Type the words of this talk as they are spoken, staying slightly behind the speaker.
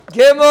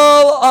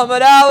Gimel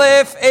Amud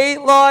Aleph,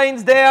 8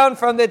 lines down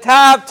from the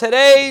top.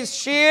 Today's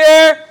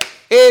shir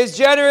is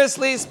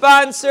generously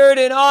sponsored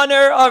in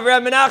honor of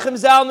Reb Menachem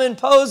Zalman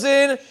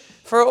Posen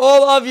for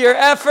all of your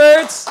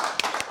efforts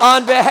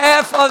on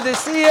behalf of the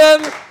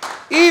Siyum.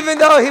 Even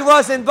though he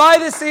wasn't by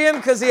the Siyum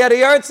because he had a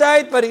yard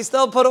site, but he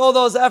still put all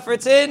those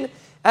efforts in,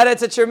 and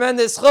it's a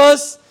tremendous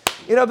chus.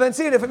 You know, Ben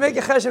Siyum, if we make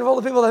a chesed of all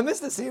the people that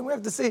missed the Siyum, we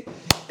have to see.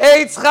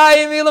 Eitz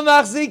Chaim Ila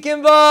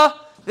Machzikim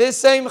Ba. This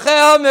same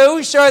Chel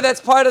Meushar, that's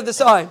part of the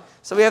sign.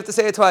 So we have to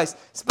say it twice.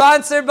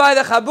 Sponsored by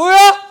the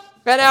Chabura,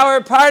 and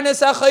our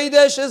Parnas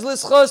HaChodesh is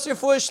L'schos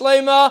Refuah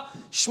Shleima,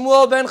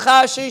 Shmuel Ben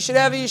Chashi,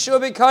 Shrevi Yeshua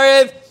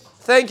B'Karev.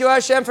 Thank you,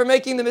 Hashem, for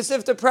making the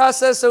Mesivta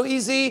process so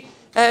easy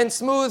and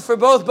smooth for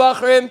both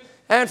Bachrim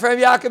and for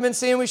Yaakov and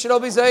Siyum. We should all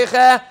be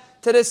Zoicha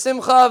to the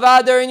Simcha of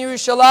Adar in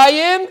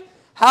Yerushalayim.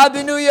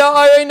 Habinuya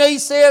Arei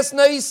Neiseas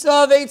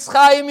Neisav Eitz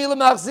Chaim Ila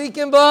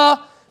Machzikim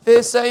Ba.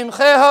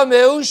 V'saimcheha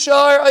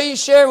meushar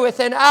Oisher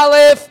with an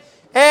aleph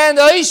and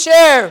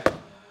Oisher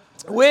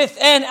with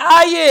an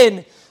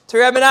ayin. To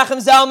Reb Menachem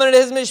Zalman and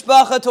his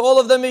mishpacha, to all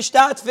of the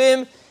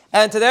mishtatvim,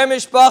 and to their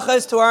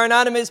mishpachas, to our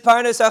anonymous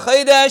Parnas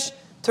HaChodesh,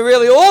 to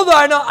really all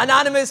the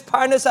anonymous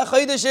Parnas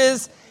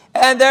HaChodeshes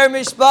and their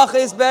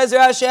mishpachas, Be'ezer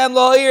Hashem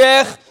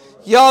Lo'irech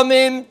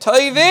Yomim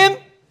Toivim.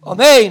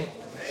 Amen.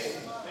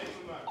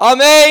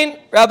 Amen.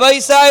 Rabbi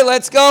Isai,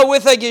 let's go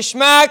with a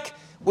gishmak.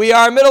 We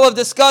are in the middle of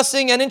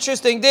discussing an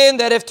interesting din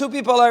that if two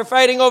people are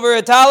fighting over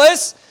a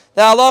talis,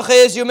 the halacha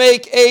is you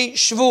make a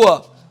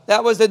shvuah.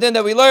 That was the din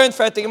that we learned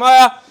for the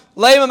Gemara.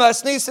 Leima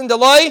masnisin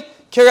deloi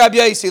ki Rabbi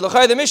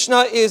Yosi. The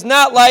Mishnah is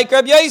not like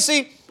Rabbi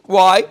Yosi.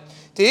 Why?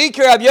 Ti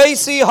ki Rabbi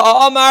Yosi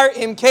ha'amar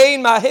imkein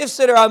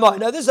mahifsid ramai.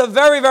 Now this is a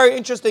very, very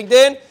interesting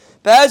din.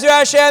 Be'ezer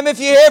Hashem, if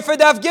you're here for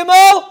Daf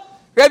Gimel,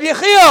 Rabbi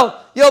Yechiel,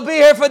 you'll be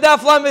here for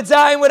Daf Lamed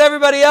Zayin with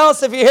everybody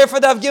else. If you're here for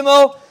Daf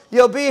Gimel,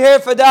 you'll be here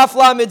for Daf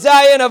Lamed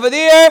Zayin over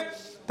there.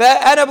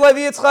 And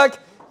Ablevi Yitzchak,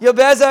 you'll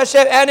Be'ezer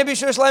Hashem, and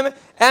Bishur Shleim,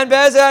 and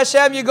Be'ezer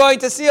Hashem, you're going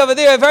to see over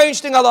there a very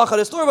interesting halacha.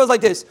 The story was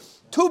like this.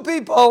 Two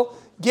people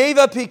gave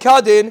a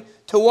pikadin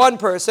to one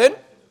person.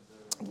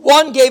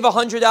 One gave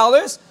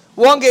 $100,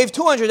 one gave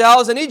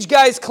 $200, and each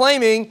guy is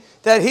claiming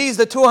that he's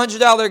the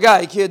 $200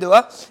 guy.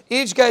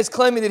 Each guy is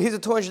claiming that he's a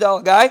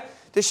 $200 guy.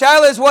 The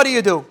shaila is, what do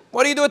you do?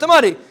 What do you do with the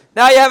money?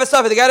 Now you have a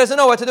stuff. The guy doesn't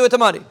know what to do with the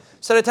money.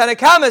 So the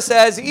Tanakama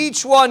says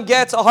each one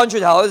gets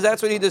 $100.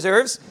 That's what he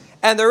deserves.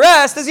 And the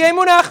rest is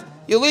Yemunach.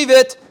 You leave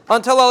it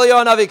until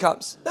Eliyahu Navi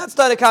comes. That's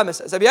what Tanakama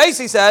says. Rabbi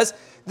Yosi says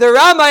the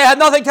Ramai had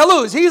nothing to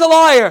lose. He's a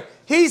liar.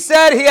 He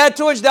said he had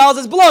 $200.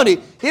 It's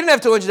baloney. He didn't have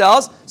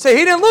 $200. So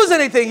he didn't lose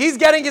anything. He's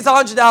getting his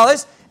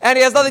 $100 and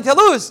he has nothing to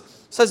lose.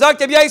 So Zak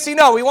Rabbi Yosi,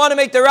 no, we want to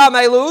make the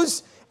Ramai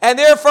lose. And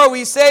therefore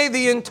we say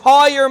the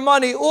entire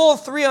money, all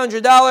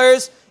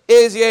 $300,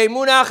 is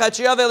Yemunach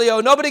Hachiyav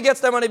Eliyahu. Nobody gets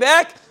their money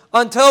back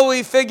until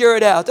we figure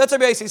it out. That's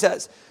what Rabbi Yosi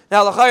says.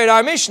 Now, in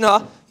our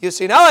Mishnah, you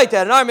see not like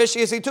that. In our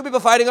Mishnah, you see two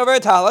people fighting over a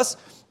talis,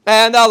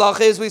 and the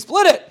halacha is we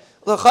split it.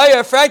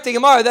 Fracting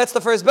Gemara, that's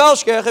the first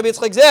Belshker.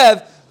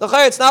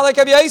 It's not like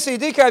Rabbi Yosi.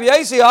 Rabbi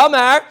Yosi,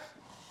 Amar,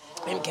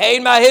 in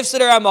Kain Mahifsid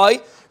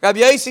Ramai. Rabbi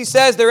Yosi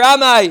says the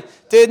Ramai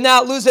did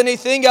not lose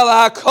anything.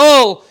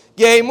 Kol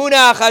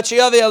Yemunach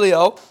Hachiyav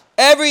Eliyahu.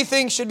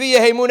 Everything should be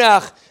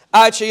Yemunach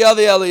Hachiyav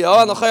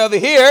Eliyahu. And over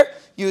here,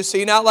 you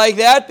see not like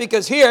that,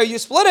 because here you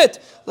split it.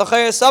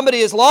 Somebody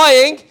is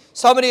lying.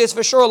 Somebody is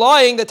for sure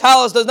lying. The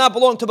talis does not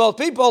belong to both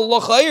people. You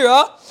want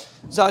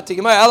to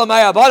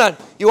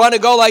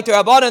go like the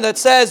Rabbanan that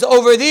says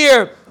over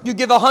there, you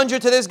give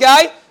 100 to this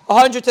guy,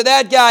 100 to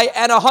that guy,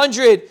 and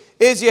 100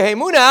 is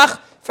Yemunach.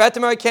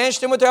 Fatima can't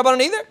stem with the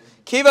Rabbanan either.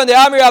 Kivan the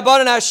Amir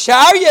Rabbanan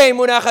Ashar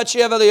Yemunach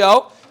Hachiyav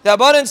Eliyahu. The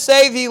Rabbanan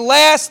say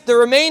the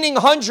remaining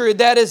 100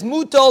 that is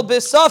Mutal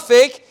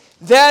Besafik,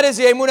 that is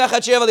Yemunach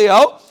Hachiyav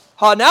Eliyahu.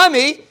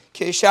 Hanami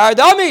Kishar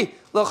Dami.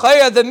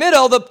 L'chayra, the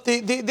middle,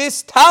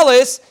 this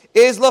talis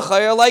is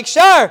l'chayra like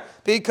shar,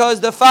 because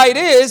the fight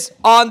is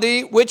on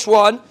the which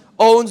one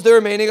owns the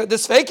remaining of the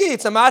sfeki.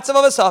 It's a matzav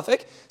of a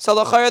suffix. So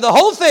l'chayra, the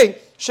whole thing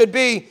should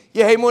be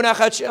Yemunach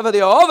Hachiyav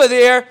Eliyahu. Over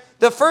there,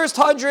 the first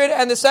 100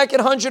 and the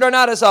second 100 are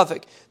not a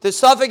suffix. The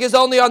suffix is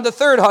only on the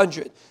third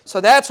 100. So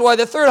that's why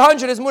the third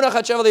 100 is Munach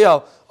Hachiyav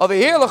Eliyahu. Over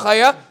here,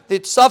 l'chayra,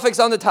 the suffix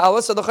on the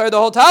talis, so l'chayra, the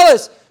whole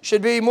talis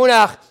should be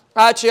Munach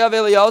Hachiyav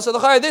Eliyahu. So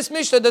l'chayra, this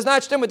Mishnah does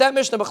not stem with that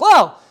Mishnah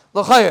b'chlal.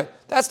 L'chayra,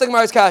 that's the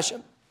Gemara's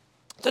kasha.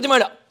 So the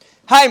Gemara,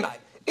 Haimai.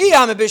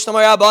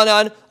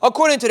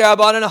 According to the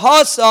Rabbanan,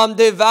 Hasam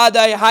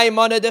devadai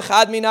haimana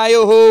dechad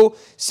minayuhu.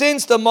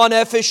 Since the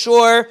money for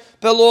sure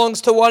belongs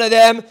to one of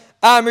them,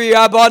 Amri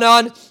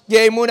Rabbanan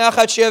Yemunach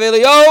Hachiyav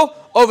Eliyahu.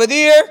 Over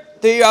there,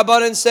 the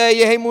Rabbanan say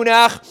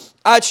Yemunach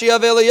Hachiyav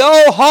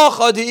Eliyahu.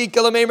 Hacha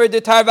deikalamemer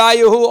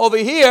detarvayuhu. Over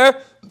here,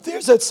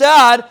 there's a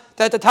tzad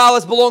that the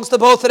talis belongs to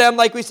both of them,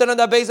 like we said on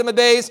the Beis and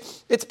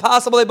Beis. It's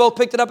possible they both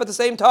picked it up at the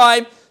same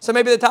time, so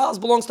maybe the talis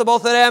belongs to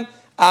both of them.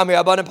 Amri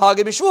Rabbanan Palgi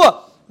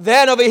B'Shvua.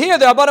 Then over here,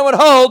 the Rabbanan would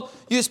hold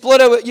you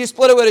split it with a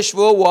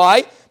shvua.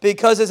 Why?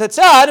 Because it's a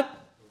tzad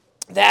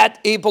that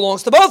it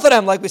belongs to both of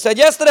them. Like we said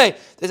yesterday,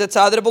 there's a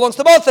tzad that it belongs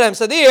to both of them.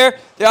 So there,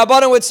 the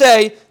Rabbanan would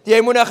say,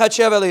 Yemunach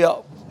Hatshev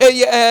Eliyahu.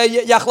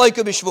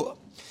 Yachleiku B'Shvuah.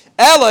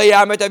 Ela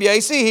Yamet Rabbi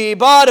Yaisi,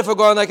 but if we're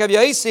going like Rabbi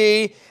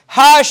Yaisi,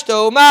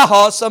 Hashto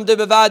Maha Sam de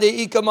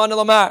Bevade Ikaman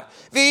Elamar.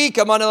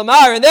 V'ikaman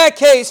Elamar. In that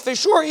case, for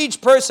sure,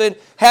 each person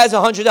has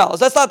 $100.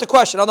 That's not the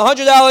question. On the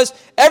 $100,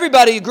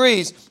 everybody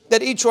agrees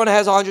that each one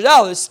has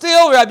 $100.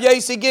 Still, Rabbi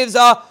Yaisi gives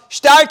a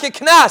starke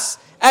knas.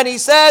 And he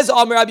says,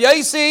 Rabbi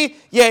Yaisi,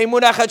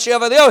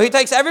 he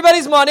takes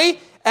everybody's money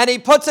and he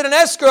puts it in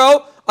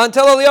escrow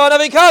until Eliyahu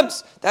Navi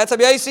comes. That's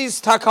Rabbi Yaisi's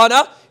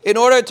takana in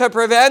order to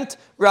prevent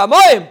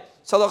Ramayim.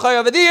 So the chay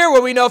over there,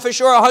 where we know for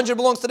sure 100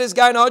 belongs to this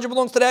guy and 100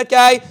 belongs to that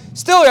guy,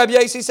 still Rabbi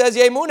Yaisi says,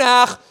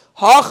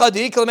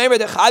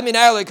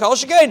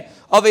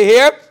 over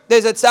here,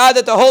 there's a tzad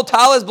that the whole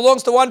talis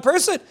belongs to one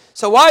person.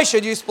 So why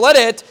should you split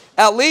it?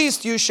 At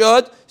least you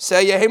should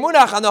say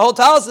Yemunach on the whole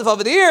talis. If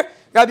over here,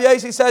 Rabbi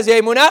Yaisi says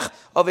Yemunach,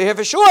 over here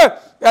for sure,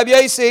 Rabbi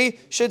Yaisi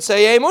should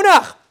say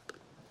Yemunach.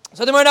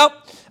 So the more now,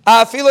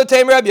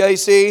 Filotem Rabbi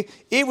Yaisi,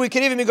 we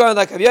can even be going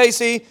like Rabbi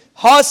Yaisi,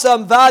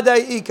 Hasam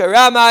Vadai Ika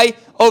Ramai.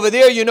 Over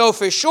there, you know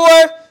for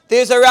sure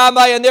there's a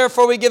Ramai, and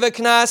therefore we give a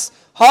knas.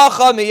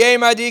 Hacha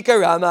miyemar dika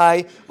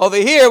Ramai. Over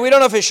here, we don't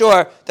know for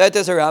sure that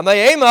there's a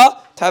Ramai.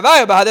 Ema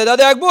Tavaya Bahadad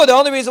Agbu. The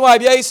only reason why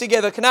Rabbi Yaisi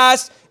gave a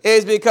knas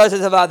is because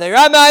it's a Vadai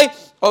Ramai.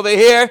 Over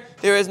here,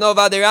 there is no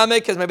Vadai Ramai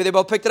because maybe they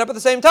both picked it up at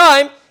the same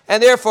time,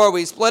 and therefore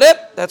we split it.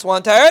 That's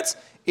one teretz.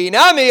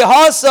 Inami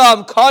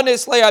Hasam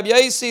Kanis Le Rabbi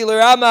Yaisi Le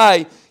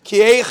Ramai.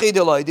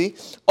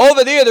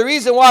 Over there, the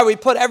reason why we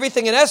put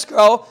everything in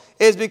escrow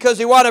is because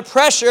we want to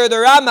pressure the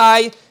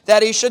Ramai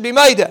that he should be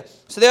Maida.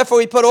 So therefore,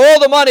 we put all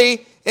the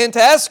money into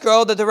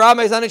escrow that the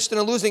Ramai is not interested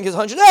in losing his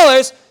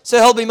 $100, so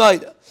he'll be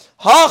Maida.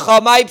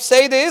 Hacha might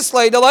say the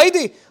Islay, the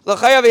lady.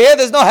 L'chay over here,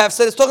 there's no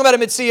hefsid. It's talking about a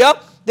Metziah.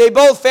 They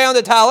both found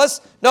a talis.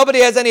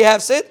 Nobody has any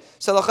hefsid.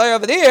 So l'chay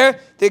over there,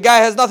 the guy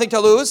has nothing to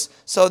lose.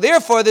 So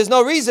therefore, there's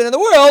no reason in the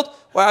world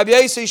why Rabbi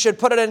Yaisi should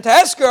put it into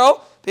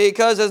escrow,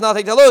 because there's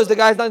nothing to lose. The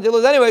guy has nothing to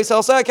lose anyway, so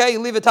he'll say, okay, you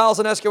leave a talis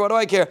in escrow, what do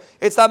I care?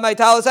 It's not my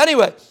talis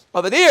anyway.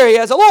 Over there, he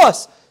has a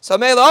loss. So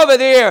Mela over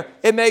there,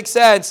 it makes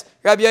sense.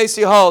 Rabbi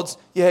Yaisi holds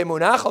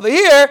Yemunach. Over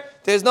here,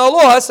 there's no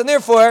loss, and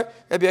therefore,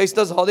 Rabbi Yaisi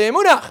doesn't hold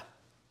Yemunach.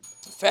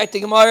 In fact,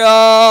 the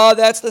Gemara,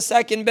 that's the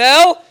second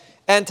bell,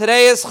 and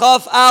today is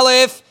Chaf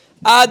Aleph,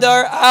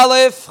 Adar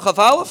Aleph, Chaf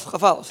Aleph,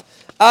 Chaf Aleph.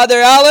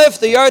 Adar Aleph,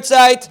 the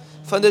yahrzeit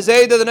from the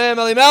Zayd of the Noam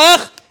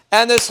Elimelech,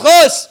 and the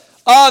Schus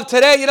of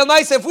today. You know,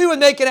 nice if we would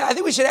make it. I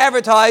think we should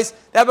advertise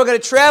that we're going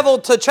to travel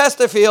to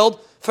Chesterfield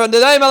from the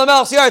Noam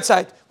Elimelech's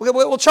yahrzeit.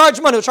 We'll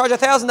charge money. We'll charge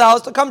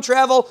 $1,000 to come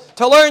travel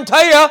to learn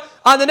Torah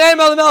on the Noam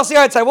Elimelech's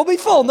yahrzeit. We'll be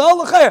full. No,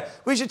 look here.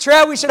 We should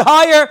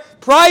hire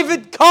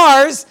private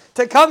cars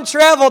to come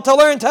travel to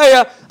learn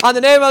Torah on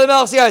the Noam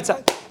Elimelech's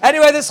yahrzeit.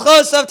 Anyway, this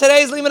chos of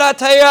today's Limanat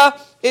Torah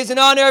is in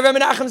honor of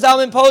Menachem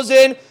Zalman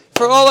Posen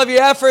for all of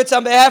your efforts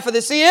on behalf of the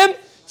Siyum,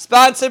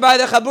 sponsored by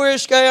the Chabur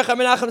Shkoyach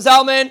Menachem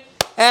Zalman.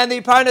 And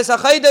the Parnas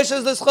HaChaydesh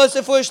is the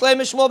Schosef for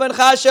Shleim Shmuel Ben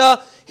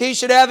Chasha. He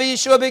should have a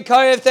Yeshua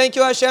B'Karev. Thank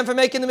you, Hashem, for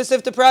making the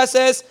Mesivta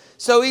process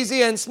so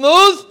easy and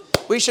smooth.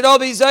 We should all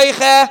be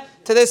Zoiche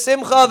to the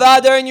Simcha of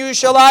Adar in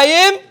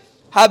Yerushalayim.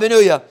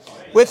 Habenuya.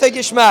 With a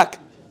Gishmak.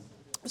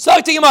 So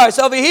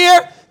over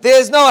here,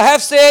 there's no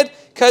Hefsid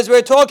because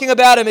we're talking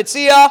about a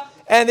Metziah,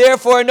 and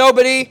therefore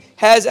nobody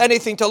has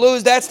anything to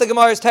lose. That's the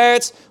Gemara's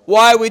teretz,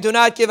 why we do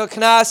not give a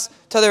knas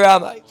to the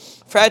Ramai.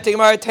 That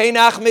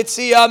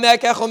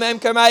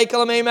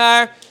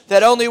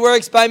only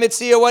works by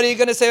Metziah. What are you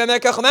going to say by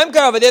Mekach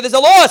Memkar? Over there, there's a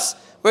loss.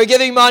 We're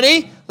giving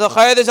money.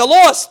 There's a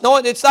loss. No,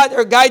 it's not.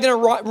 A guy didn't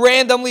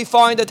randomly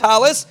find a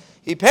talis.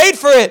 He paid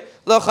for it.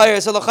 So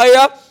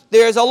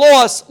there's a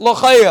loss.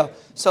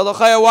 So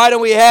why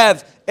don't we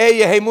have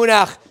a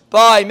Yemunach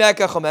by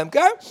Mekach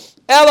Memkar?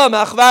 Ela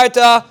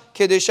Machvarta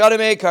Kedushanim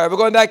Eikar. We're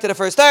going back to the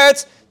first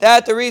teretz.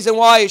 That the reason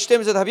why it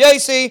shtims with Rabbi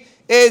Yaisi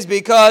is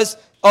because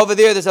over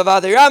there, there's a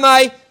Vadei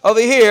Ramai. Over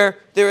here,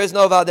 there is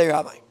no Vadei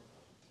Ramai.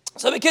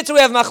 So, B'kitzur, we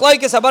have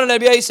Machlaikis, Haban and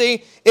Rabbi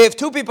Yaisi. If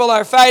two people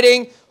are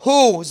fighting,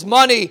 whose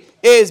money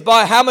is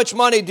by, how much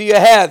money do you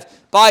have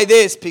by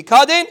this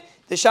Pikadin?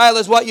 The shaila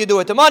is what you do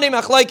with the money.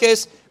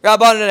 Machlaikis,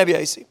 Rabban and Rabbi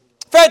Yaisi.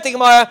 Fertig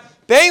Gemara,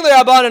 Bein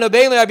Rabban and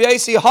Bein Rabbi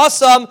Yaisi,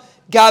 Hasam,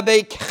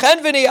 Gabe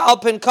Chenveni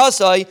Alpen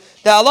Kasai.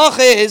 The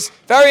halacha is,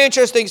 very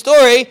interesting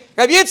story,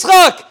 Rabbi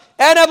Yitzchak.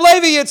 And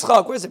Ablevi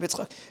Yitzchak. Where's the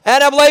Yitzchak?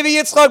 And Ablevi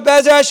Yitzchak,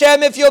 Be'ezer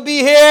Hashem, if you'll be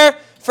here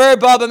for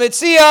Bava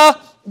Metziah,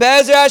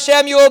 Be'ezer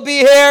Hashem, you will be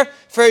here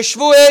for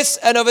Shavuos,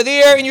 and over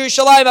there in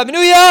Yerushalayim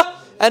Abenuya,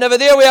 and over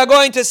there we are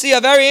going to see a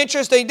very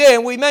interesting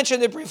din. We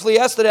mentioned it briefly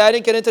yesterday. I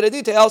didn't get into the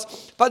details,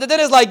 but the din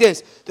is like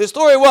this. The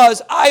story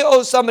was, I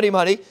owe somebody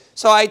money,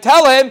 so I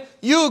tell him,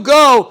 you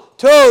go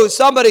to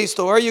somebody's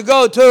store, you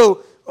go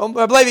to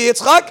Ablevi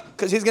Yitzchak,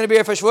 because he's going to be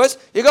here for Shavuos,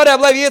 you go to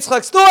Ablevi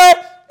Yitzchak's store,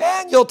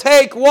 and you'll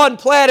take one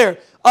platter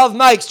of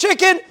Mike's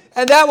chicken,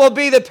 and that will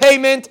be the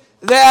payment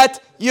that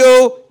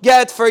you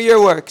get for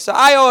your work. So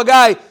I owe a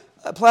guy,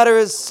 a platter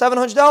is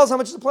 $700. How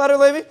much is a platter,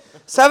 Levi?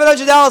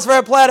 $700 for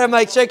a platter of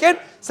Mike's chicken.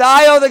 So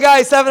I owe the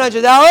guy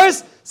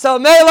 $700. So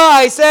Mela,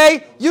 I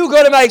say, you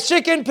go to Mike's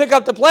Chicken, pick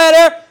up the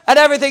platter, and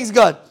everything's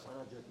good.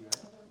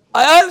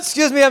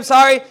 Excuse me, I'm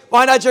sorry.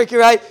 Why not jerky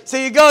right? So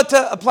you go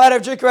to a platter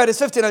of jerky right is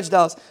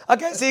 $1,500.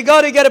 Okay, so you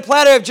go to get a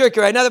platter of jerky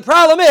right. Now the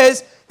problem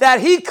is that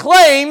he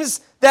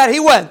claims that he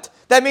went.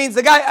 That means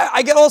the guy,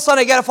 I get all of a sudden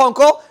I get a phone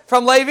call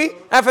from Levi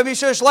and from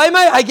Yishur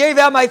Shleimai. I gave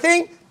out my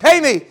thing,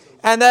 pay me.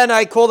 And then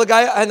I call the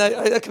guy and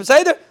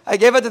I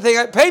gave out the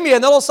thing, pay me.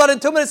 And then all of a sudden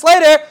 2 minutes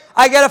later,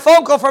 I get a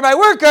phone call from my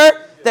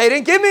worker. They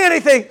didn't give me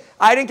anything.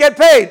 I didn't get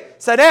paid.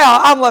 So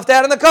now I'm left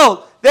out in the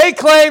cold. They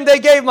claim they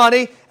gave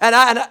money, and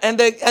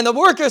the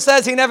worker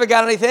says he never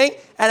got anything,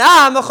 and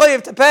I'm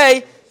mechuyev to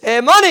pay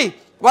money.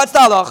 What's the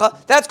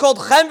halacha? That's called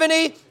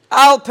chenveni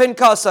al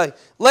pinkasai.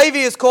 Levi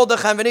is called the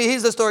chenveni.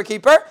 He's the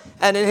storekeeper,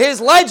 and in his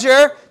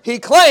ledger, he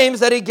claims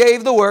that he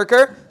gave the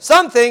worker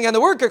something, and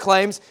the worker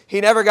claims he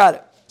never got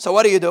it. So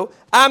what do?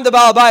 I'm the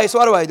Baal Bayis.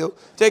 What do?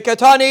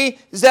 Tekatani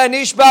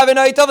zanishba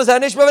v'naitov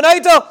zanishba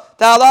v'naitov.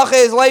 The halacha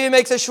is Levi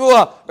makes a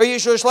shvua, or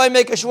Yishur Shleim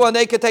make a shvua, and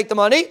they could take the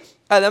money.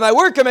 And then my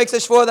worker makes a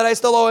shvua that I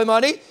still owe him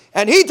money,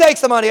 and he takes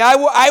the money. I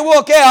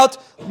walk out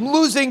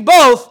losing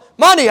both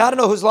money. I don't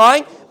know who's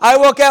lying. I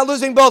walk out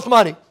losing both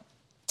money.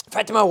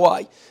 Fatima,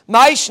 why? If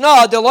Rabbi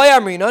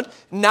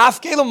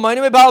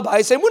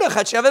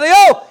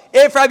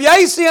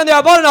Yaisi and the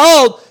Rabbanan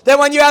hold that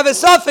when you have a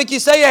suffix, you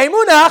say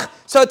Yemunach,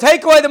 so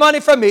take away the money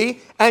from me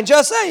and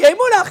just say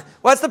Yemunach.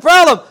 What's the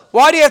problem?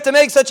 Why do you have to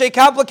make such a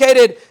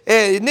complicated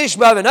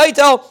nishba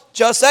v'naito?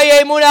 Just say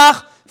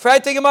Yemunach. Why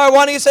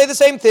don't you say the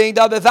same thing?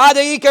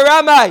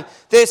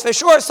 There's for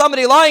sure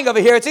somebody lying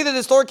over here. It's either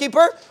the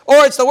storekeeper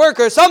or it's the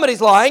worker.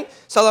 Somebody's lying.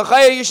 So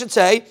you should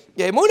say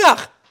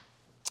Yemunach.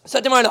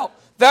 No.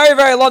 Very,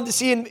 very love to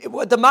see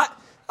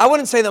I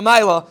wouldn't say the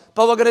Maila,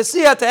 but we're going to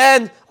see at the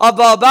end of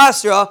Baal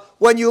Basra,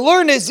 when you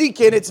learn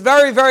Ezekiel, it's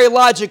very, very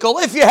logical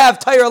if you have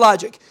Torah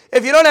logic.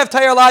 If you don't have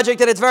Torah logic,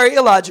 then it's very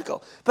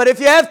illogical. But if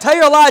you have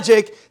Torah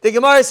logic, the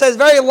Gemara says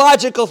very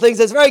logical things.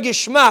 It's very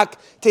geschmack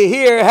to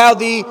hear how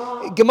the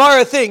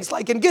Gemara thinks.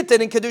 Like in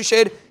Gittin, in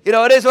Kedushin,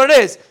 it is what it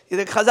is.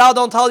 The Chazal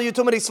don't tell you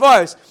too many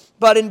svars.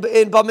 But in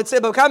Bava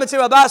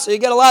Metziah Daf, you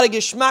get a lot of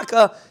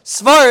geschmacka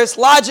svaris,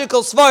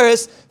 logical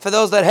svaris, for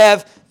those that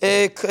have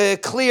a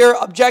clear,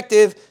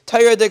 objective,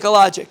 Torah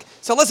logic.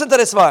 So listen to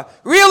this svar.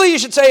 Really, you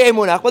should say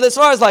Emunach, but the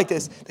svar is like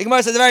this. The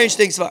Gemara says a very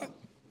interesting svar.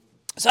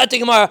 So the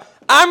Gemara,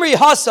 Amri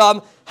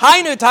Hasam,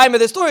 Hainu time of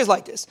the story is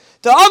like this.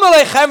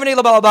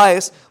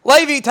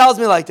 Levi tells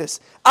me like this.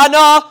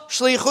 Ana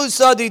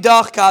shlichusa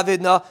didach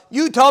kavidna.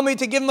 You told me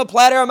to give him a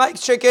platter of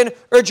Mike's chicken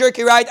or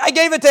jerky, right? I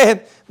gave it to him.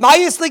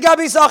 Ma'isli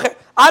gabi sacher.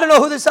 I don't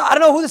know who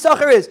the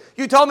sacher is.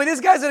 You told me this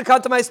guy's going to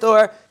come to my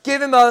store,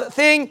 give him a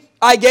thing.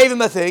 I gave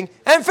him a thing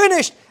and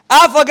finished.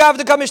 Even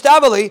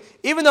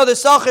though the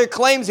sacher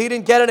claims he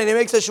didn't get it and he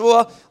makes a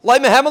shvua, I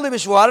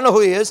don't know who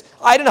he is.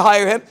 I didn't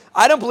hire him.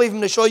 I don't believe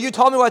him to show. You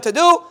told me what to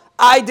do.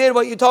 I did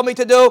what you told me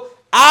to do.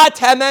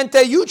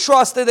 You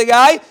trusted the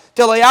guy.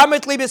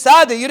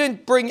 You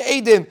didn't bring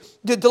Edim.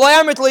 You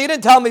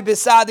didn't tell me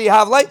Bisadi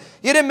Havlai.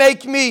 You didn't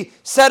make me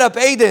set up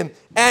Edim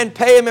and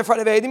pay him in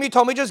front of Edim. You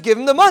told me just give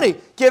him the money,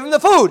 give him the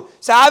food.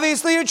 So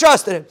obviously you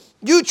trusted him.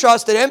 You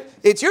trusted him.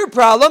 It's your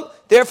problem.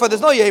 Therefore, there's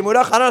no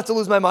Yemurach. I don't have to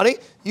lose my money.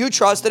 You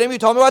trusted him. You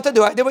told me what to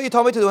do. I did what you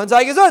told me to do. And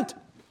Zaygezunt.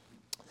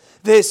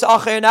 This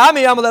Sacher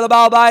Nami Amalel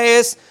Baal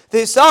Bayis.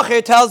 This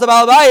Sacher tells the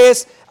Baal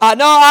Bayis,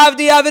 no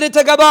Avdi Avidit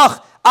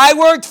Gabach. I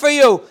worked for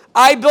you.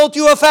 I built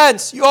you a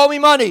fence. You owe me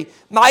money.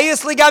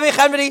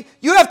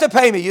 You have to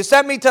pay me. You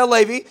sent me to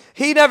Levi.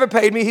 He never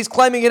paid me. He's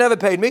claiming he never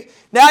paid me.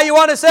 Now you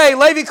want to say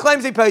Levi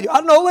claims he paid you. I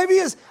don't know who Levi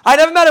is. I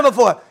never met him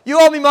before. You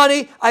owe me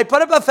money. I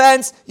put up a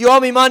fence. You owe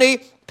me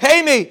money.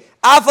 Pay me.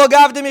 Even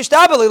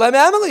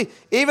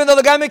though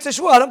the guy makes a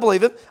shvua, I don't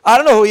believe him. I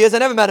don't know who he is. I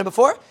never met him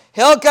before.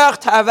 The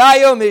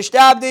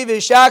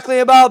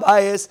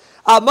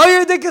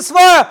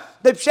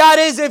pshat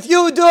is if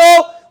you do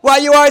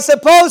what you are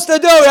supposed to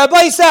do,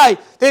 Rabbi say,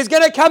 there's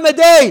going to come a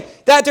day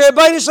that the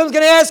Rabbi Shalom is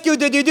going to ask you,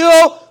 did you do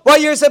what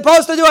you're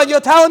supposed to do? And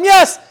you'll tell him,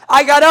 yes,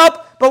 I got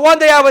up, but one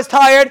day I was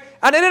tired,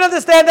 and I didn't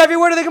understand every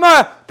word of the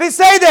Gemara. But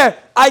say there,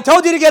 I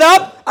told you to get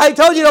up, I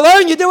told you to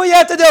learn, you do what you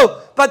have to do.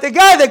 But the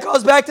guy that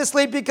goes back to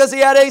sleep because he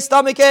had a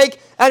stomach ache,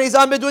 and he's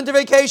on midwinter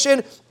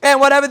vacation, and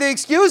whatever the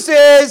excuse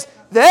is,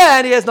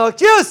 then he has no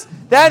excuse.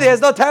 Then he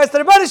has no teres to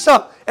the Rabbi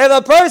Shalom. If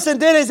a person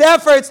did his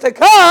efforts to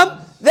come,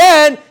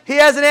 then he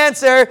has an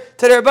answer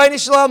to the Rabbi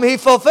Shalom. He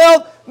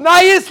fulfilled.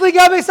 I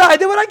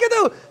did what I could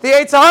do. The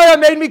Yetzer Hara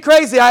made me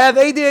crazy. I have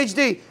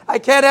ADHD. I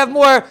can't have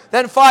more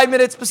than 5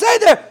 minutes.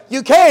 Beseder,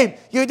 you came.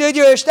 You did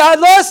your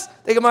ishtadlos.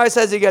 The Gemara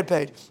says you get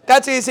paid.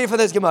 That's what you see for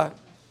this Gemara.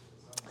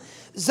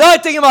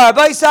 Zot the Gemara.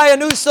 Rabbi say a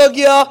new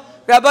sugya.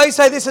 Rabbi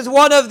say this is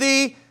one of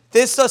the.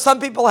 Some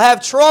people have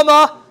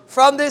trauma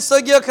from this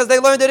sugya because they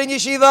learned it in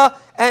yeshiva,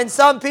 and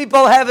some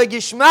people have a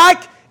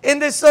gishmak in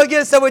this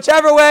sugya, so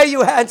whichever way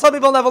you had, and some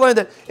people never learned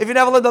it. If you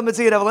never learned Bava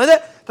Metziah, you never learned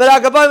it. But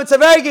Agabim, it's a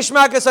very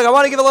gishmaka sugya. I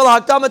want to give a little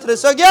hakdama to the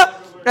sugya,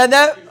 and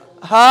then,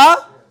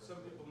 Some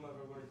people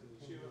never went to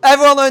the shiva.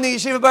 Everyone learned the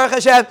yeshiva, Baruch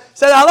Hashem.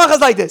 So the halacha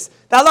is like this.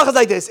 The halacha is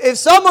like this. If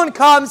someone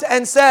comes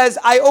and says,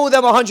 I owe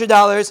them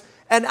 $100,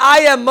 and I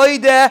am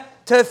moideh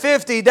to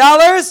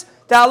 $50,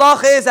 the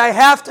halacha is I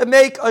have to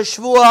make a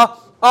shvuah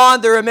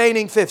on the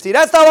remaining 50.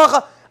 That's the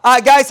halacha.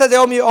 A guy says, I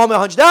owe me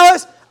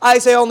 $100. I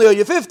say, I only owe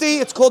you 50.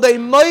 It's called a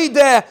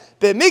moideh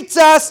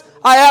b'miktsas.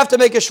 I have to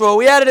make a shvuah.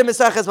 We added in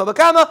Mesaches Bava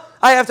Kama.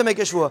 I have to make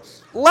a shvuah.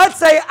 Let's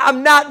say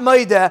I'm not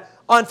moideh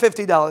on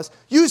 $50.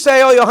 You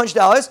say, I owe you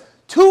 $100.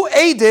 Two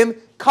Eidim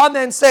come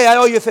and say, I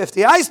owe you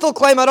 50. I still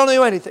claim I don't owe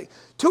you anything.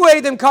 Two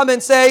Eidim come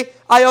and say,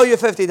 I owe you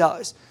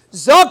 $50.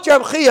 Zok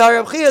Reb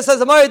Chia says,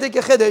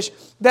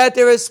 that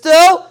there is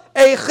still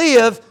a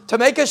chiyuv to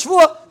make a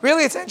shvuah.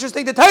 Really, it's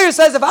interesting. The Torah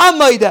says, if I'm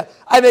moideh,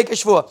 I make a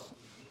shvuah.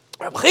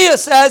 Reb Chia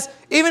says,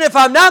 even if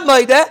I'm not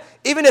moideh,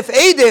 even if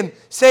Eidim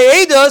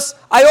say Eidos,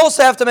 I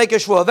also have to make a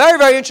shvuah. Very,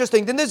 very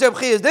interesting. Then this is Reb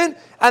Chia's din,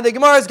 and the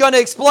Gemara is going to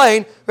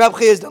explain Reb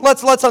Chia's din.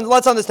 Let's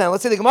understand.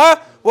 Let's see the Gemara.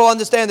 We'll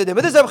understand the din.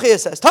 But this is Reb Chia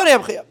says. Tani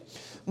Reb Chia.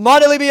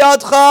 Madali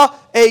biyadcha.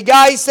 A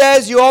guy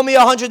says, you owe me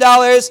 $100.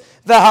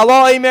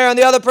 V'halo imer, and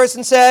the other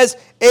person says,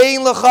 Ein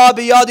lecha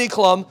biyadi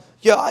klum.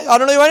 I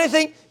don't owe you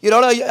anything. You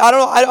don't know. I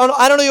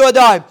don't owe you a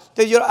dime.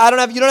 You don't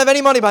have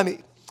any money by me.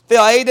 The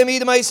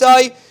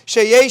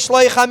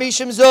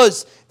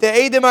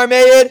Eidim are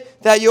made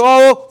that you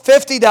owe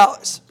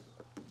 $50.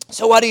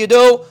 So what do? You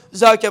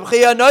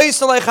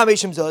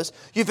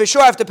for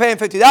sure have to pay him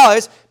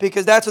 $50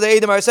 because that's what the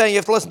Eidim are saying. You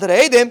have to listen to the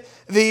Eidim.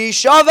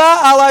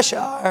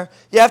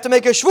 You have to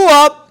make a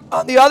shvuah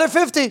on the other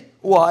 50.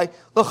 Why?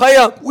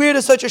 Where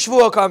does such a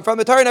shvuah come from?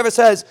 The Torah never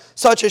says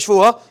such a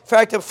shvuah.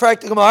 Fact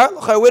Gemara.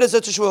 Where does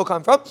such a shvuah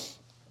come from?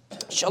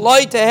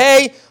 Shaloi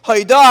tehei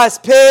haidas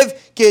piv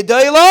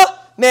gedayla.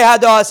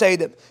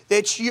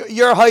 That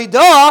your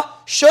haidah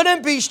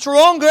shouldn't be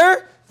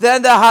stronger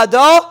than the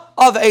hadah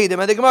of Eidim.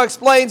 And the Gemara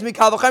explains, the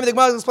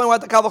Gemara explains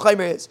what the Kal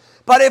V'chomer is.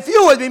 But if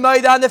you would be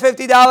made on the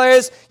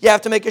 $50, you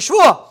have to make a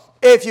shvuah.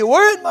 If you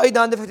weren't made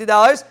on the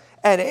 $50,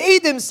 and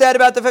Eidim said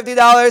about the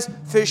 $50,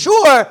 for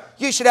sure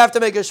you should have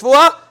to make a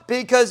shvuah,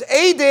 because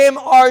Eidim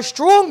are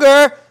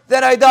stronger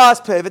than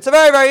Haidas Piv. It's a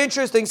very, very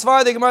interesting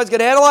svara. The Gemara is going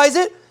to analyze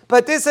it,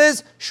 but this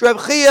is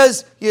Reb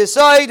Chia's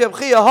Yesod. Reb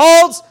Chia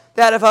holds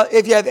that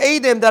if you have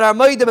Eidim that are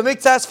moedim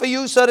b'miktsas for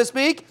you, so to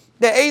speak,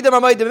 the Eidim are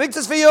moedim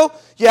b'miktsas for you,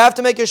 you have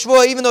to make a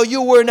shvuah, even though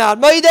you were not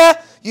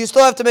moedah, you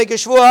still have to make a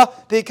shvuah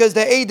because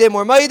the Eidim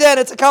were moedah, and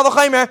it's a Kal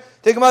V'chomer.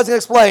 The Gemara is going to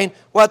explain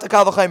what the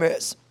Kal V'chomer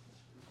is.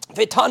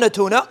 V'tana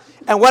tuna,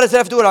 and what does it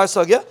have to do with our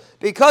sugya?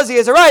 Because he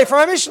is a right from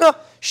our Mishnah.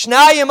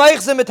 Shnayim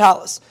eichzim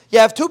metalis. You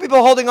have two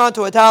people holding on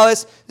to a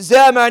talis.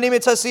 Zeh mar ani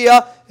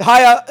mitzasiyah.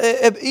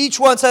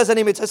 Each one says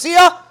ani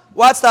mitzasiyah.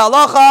 What's the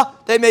halacha?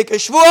 They make a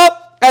shvuah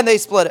and they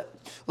split it.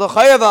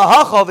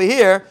 Over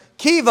here,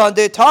 Kivan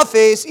de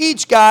Tafis,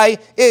 each guy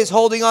is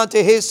holding on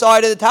to his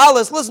side of the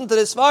talis. Listen to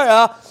this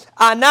svara.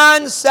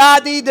 Anan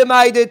Sadi de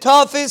Maide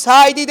Tafis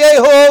Haidi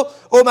Deho,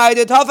 or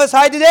Maide Tafis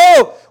Haidi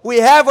Deho. We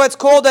have what's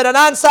called an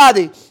Anan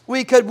Sadi.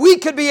 We could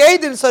be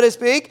Eidim, so to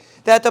speak,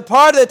 that the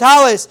part of the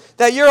talis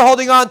that you're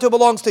holding on to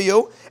belongs to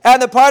you, and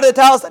the part of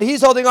the talis that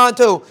he's holding on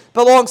to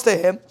belongs to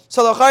him.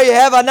 So you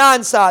have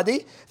Anan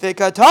Sadi.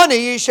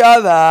 Vikatani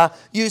Yishava.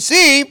 You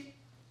see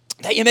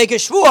that you make a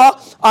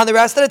shvuah on the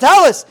rest of the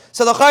talis.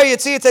 So the Chari,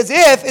 it's as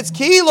if it's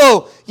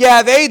kilo. You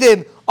have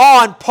Eidim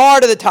on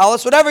part of the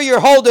talis. Whatever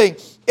you're holding,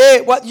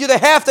 the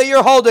half that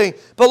you're holding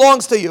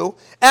belongs to you.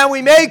 And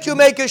we make you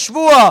make a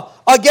shvuah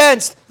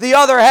against the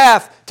other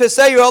half to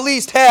say you at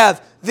least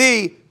have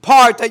the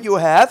part that you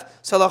have.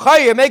 So the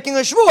Chari, you're making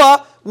a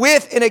shvuah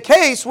in a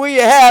case where you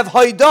have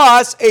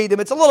haidas Eidim.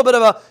 It's a little bit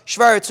of a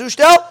shvar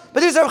tzushtel, but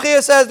this Reb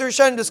Chia says, the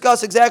Rishonim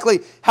discuss exactly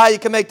how you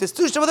can make this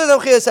tzushtel, but this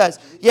Reb Chia says,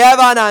 you have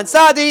anan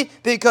sadi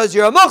because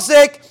you're a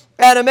muchzik,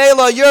 and a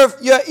mela, you're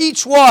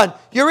each one,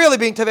 you're really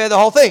being taveh the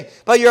whole thing,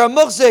 but you're a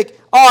muchzik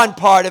on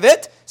part of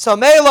it. So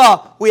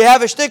mela, we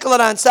have a shtikl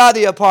anan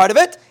sadi a part of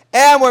it,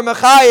 and we're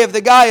mechayev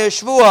the guy a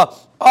shvuah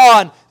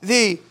on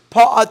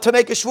to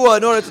make a shvuah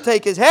in order to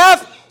take his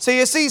half. So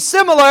you see,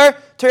 similar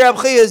to Reb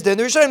Chia's din.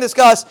 The Rishonim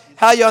discuss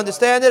how you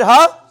understand it,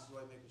 huh?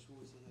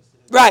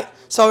 Right.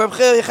 So Reb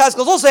Chia is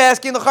also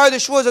asking the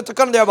shvuah is to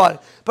come there about it.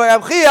 But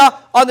Reb Chia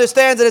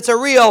understands that it's a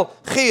real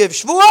Chiyav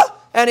shvuah,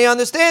 and he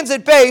understands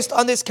it based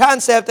on this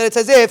concept that it's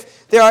as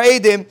if there are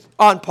Eidim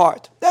on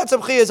part. That's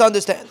Reb Chia's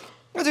understanding.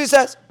 That's what he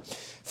says.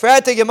 So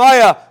the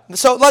Gemara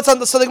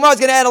is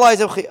going to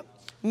analyze Reb Chia.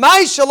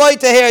 My shaloi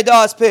teher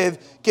das piv.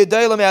 What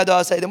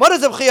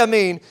does Reb Chia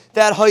mean?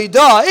 That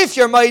haidah, if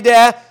you're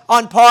maidah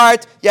on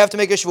part, you have to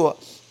make a shvuah.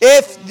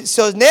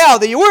 So now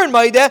that you weren't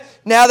maidah,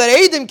 now that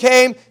Eidim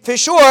came, for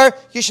sure,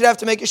 you should have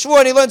to make a shvuah,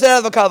 and he learns that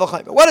out of a Kal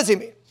V'chomer. What does he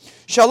mean?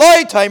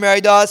 Shaloi taimer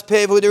haidas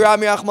piv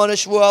u'dirami achmana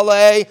shvuah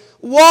alei.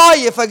 Why,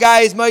 if a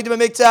guy is maidah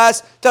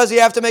b'miktsas, does he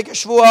have to make a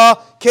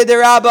shvuah?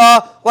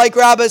 Kiderabba, like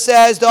Rabba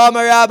says,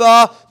 Da'amar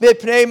Rabba,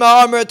 mipnei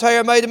ma'amar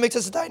tayr maidah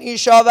b'miktsas atayni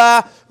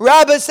shava.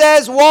 Rabba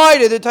says, why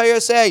did the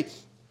Torah say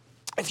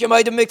If you're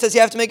Maida Miktas, you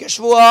have to make a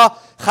Shvuah.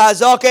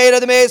 Chazaka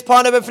the Meis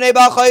Panav B'fnei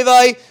Bal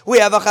Chayvai. We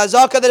have a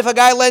Chazaka that if a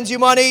guy lends you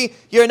money,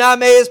 you're not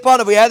Meis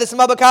Panav. We had this in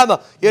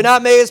Mabakama. You're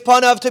not Meis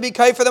Panav to be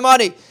kai for the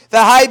money. The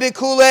Hai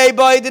B'kulei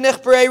by the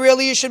Nichbere,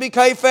 really you should be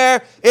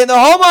kaifer in the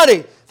whole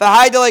money. The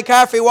Hai Delay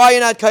Kafri, why you're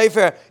not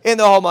kaifer in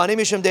the whole money?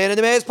 Mishum Dana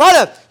the Meis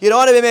Panav. You don't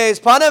want to be Meis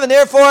Panav, and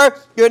therefore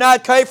you're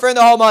not kaifer in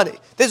the whole money.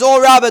 This is all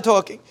Rabbah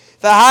talking.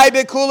 The Hai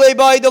B'kulei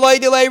by Delay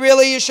Delay,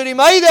 really you should be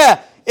Maida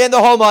in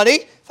the whole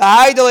money.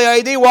 Why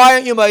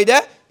aren't you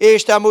Maida? You're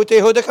trying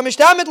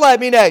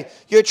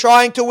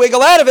to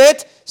wiggle out of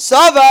it.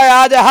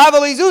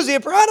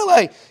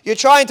 You're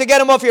trying to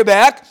get him off your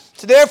back.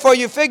 So therefore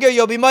you figure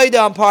you'll be Maida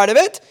on part of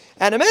it.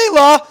 And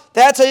Amela,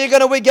 that's how you're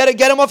going to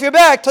get him off your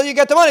back till you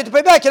get the money to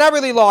pay back. You're not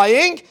really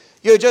lying.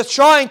 You're just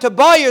trying to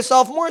buy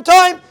yourself more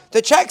time.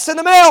 The check's in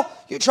the mail.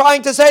 You're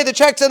trying to say the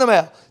check's in the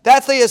mail.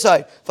 That's the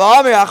aside.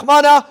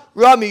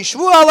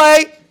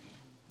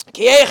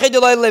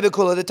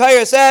 The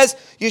Torah says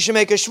you should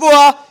make a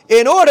shvuah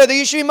in order that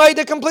you should be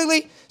maida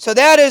completely. So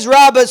that is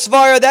Rabbah's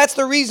svara. That's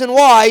the reason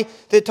why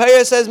the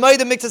Torah says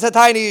maida mixes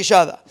hatayni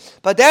yishava.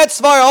 But that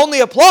svara only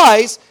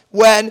applies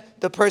when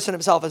the person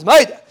himself is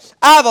maida.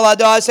 But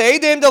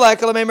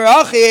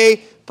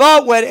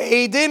when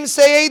edim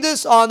say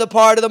edus on the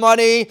part of the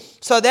money,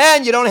 so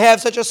then you don't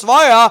have such a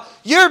svara.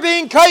 You're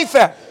being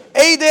kaifer.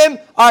 Edim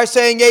are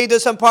saying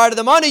edus on part of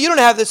the money. You don't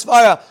have this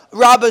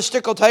Rabbah's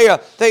shtickle Torah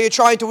that you're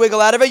trying to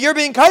wiggle out of it. You're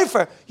being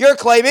kaifer. You're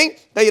claiming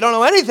that you don't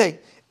know anything.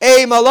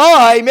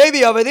 Malai,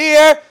 maybe over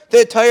there,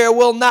 the Torah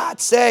will not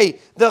say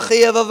the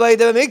Chiyav of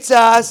Bava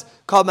Metziah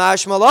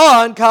Kamash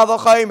Malan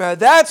Kavachaymer.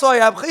 That's why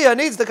Abchia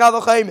needs the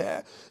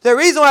Kavachaymer. The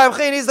reason why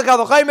Abchia needs the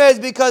Kavachaymer is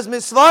because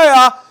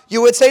Misvara,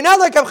 you would say not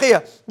like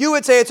Abchia. You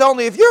would say it's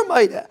only if you're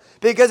Maida.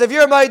 Because if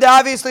you're Maida,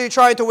 obviously you're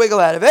trying to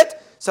wiggle out of it.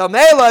 So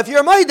Mela, if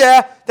you're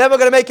Maida, then we're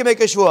going to make you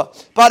make a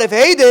shvuah. But if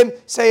Eidim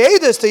say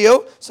Eidus to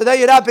you, so then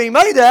you're not being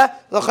Maida,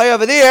 l'chay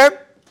over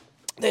there,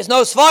 there's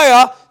no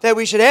svara that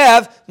we should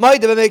have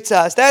Maida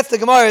b'miktzas. That's the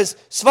Gemara's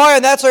svara,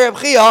 and that's why Reb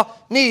Chia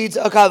needs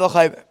a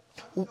kavachaymer.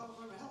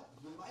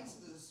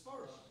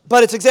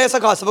 But it's exactly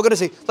like us. So we're going to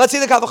see. Let's see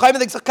the kavachaymer.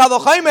 The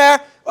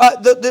kavachaymer.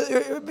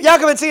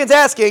 Yaakov Ben Tzion's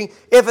asking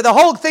if the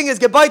whole thing is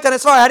gebayt and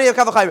svara. How do you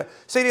have kavachaymer?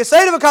 So the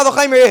side of a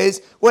kavachaymer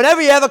is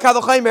whenever you have a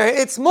kavachaymer,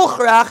 it's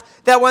muchrach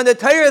that when the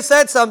Torah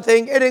said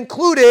something, it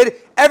included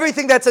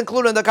everything that's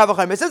included in the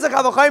kavachaymer. Since the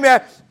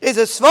kavachaymer is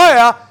a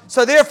svara,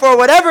 so therefore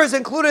whatever is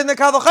included in the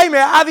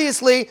kavachaymer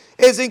obviously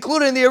is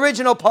included in the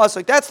original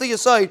pasuk. That's the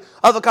yesod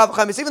of a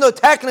kavachaymer. Even though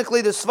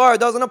technically the svara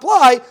doesn't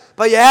apply,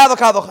 but you have a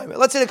kavachaymer.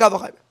 Let's see the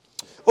kavachaymer.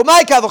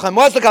 Umay kavachaymer.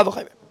 What's the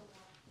kavachaymer?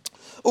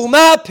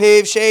 Uma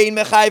piv shein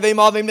mechayve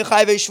mavim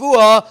mechayve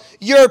shvuah.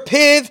 Your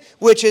piv,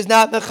 which is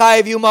not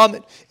mechayve you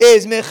mammon,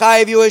 is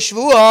mechayve you a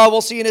shvuah.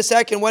 We'll see in a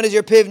second. When is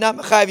your piv not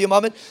mechayve you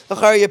mammon?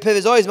 L'chara your piv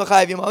is always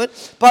mechayve you mammon.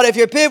 But if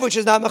your piv, which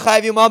is not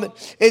mechayve you mammon,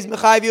 is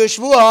mechayve you a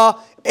shvuah,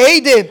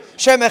 Eidim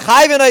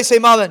shemechayven oisei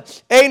mammon,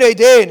 ein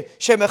eidin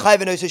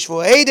shemechayven oisei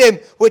shvuah.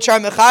 Eidim which are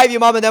mechayve you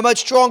mammon, they're much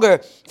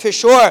stronger. For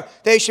sure,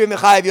 they should be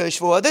mechayve you a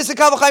shvuah. This is a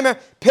kavachaymer.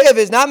 Piv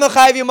is not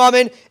mechayve you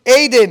mammon.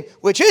 Eidim,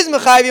 which is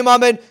mechayve you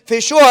mammon, for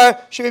sure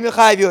should be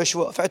mechayve you a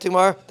shvuah.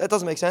 Fatimar, that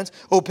doesn't make sense.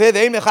 Oh, piv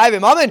ein mechayve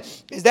mammon.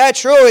 Is that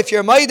true? If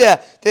you're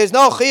maida, there's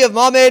no chiyav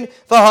mammon.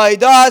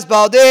 V'haidas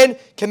baldin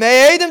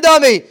kamei eidim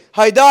dami.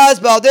 Haidas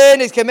baldin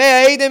is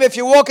kamei eidim. If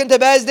you walk into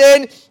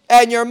bezdin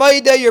and you're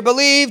maida, you're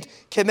believed.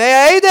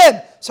 Kamei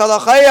eidim. So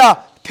l'chaya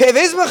piv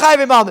is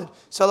mechayve mammon.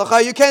 So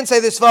l'chaya you can't say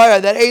this fire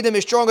that eidim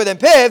is stronger than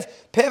piv.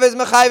 Piv is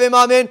mechayve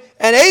mammon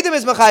and eidim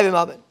is mechayve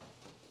mammon.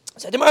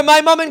 So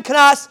my mammon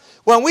knas.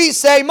 When we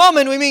say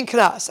mammon, we mean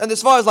knas, and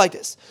this far is like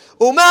this.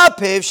 Uma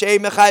piv shei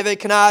mechayve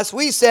knas.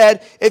 We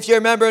said, if you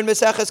remember in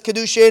Maseches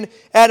Kedushin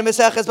and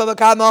Maseches Bava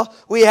Kama,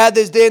 we had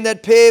this din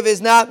that piv is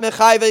not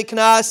mechayve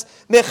knas,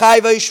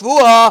 mechayve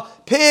shvuah.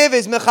 Piv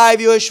is mechayve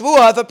you a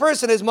shvuah. If a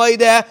person is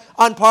maideh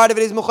on part of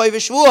it is mechayve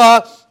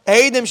shvuah.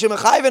 Eidim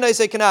shemechayve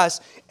noisei knas.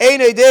 Ein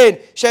eidin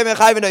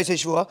shemechayve noisei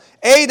shvuah.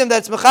 Eidim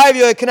that's mechayve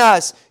you a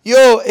knas.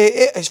 You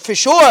for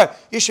sure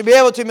you should be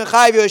able to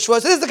mechayve you a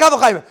shvuah. So this is the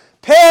kavachaymer.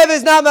 Piv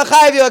is not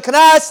mechayve you a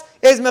knas,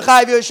 is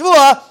mechayve you a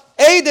shvuah.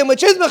 Eidim,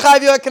 which is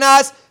mechayve you a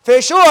knas,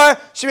 for sure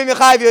should be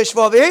mechayve you a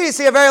shvuah. Over here you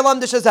see a very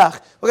lamdish azach.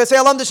 We're going to say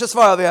a lamdish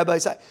asvar over here by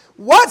side.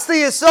 What's the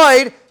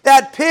yesod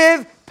that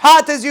piv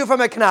patters you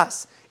from a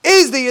knas?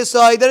 Is the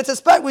yesod that it's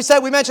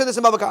a we mentioned this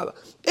in Bava Kama.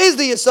 Is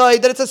the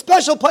yesod that it's a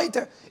special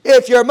pater?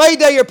 If you're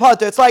maida, you're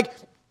pater. It's like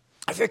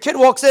if your kid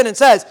walks in and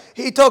says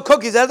he took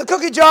cookies out of the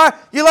cookie jar,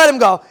 you let him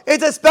go.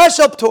 It's a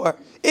special ptur.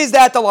 Is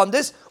that the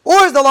lamdis,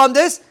 or is the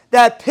lamdis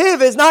that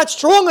piv is not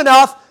strong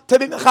enough to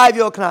be mechayv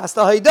you a knas?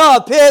 The haydah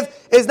of piv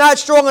is not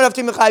strong enough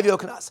to be mechayv you a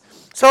knas.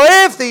 So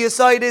if the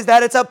yesod is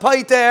that it's a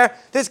paiter,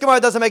 this Gemara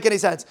doesn't make any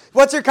sense.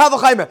 What's your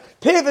kavachaymer?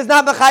 Piv is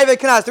not mechayve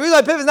knas. The reason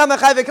why piv is not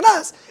mechayve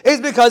knas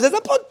is because it's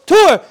a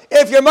patur.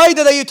 If you're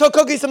maida that you took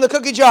cookies from the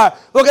cookie jar,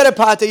 we're going to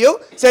pater you.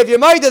 So if you're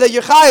maida that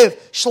you're chayiv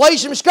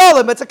shleishim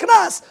shkalim, it's a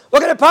knas,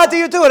 we're going to pater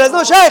you too. It has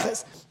no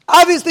shaykhs.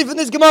 Obviously, from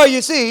this Gemara,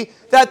 you see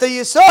that the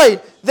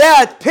yesod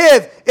that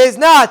piv is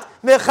not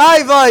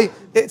mechayve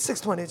It's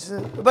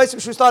 6:20.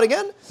 Should we start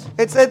again?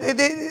 It's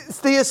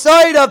the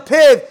aside of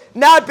piv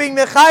not being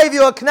mechayiv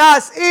you a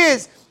knas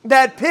is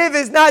that piv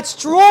is not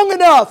strong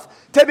enough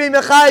to be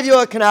mechayiv you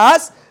a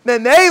knas.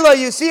 Memela,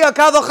 you see a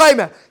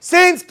kavachaymer.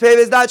 Since piv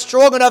is not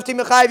strong enough to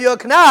be mechayiv you a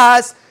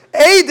knas,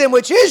 Eidim,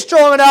 which is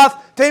strong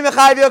enough to be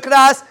mechayiv you a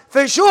knas,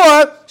 for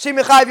sure, she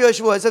mechayiv you a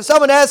shvuah. So if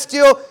someone asks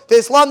you, the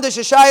Islam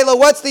Shashayla,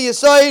 what's the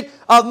aside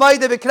of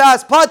Maida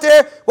B'Knas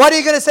Pater? What are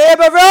you going to say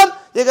about Ram?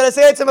 You're going to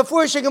say it's a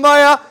Mefurish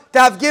Gemara,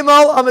 Daf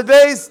Gimel, Amud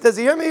Beis. Does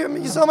he hear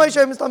me? You saw my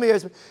show, Mr.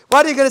 hears me.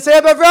 What are you going to say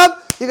about Ram?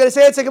 You're going to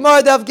say it's a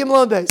Gemara, Daf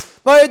Gimel, Amud Beis.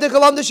 Ma'ir de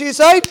Kalam de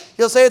Shiyasayid,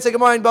 you'll say it's a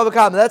Gemara in Bava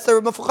Kama. That's the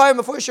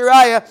Mefurish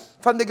Raya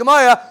from the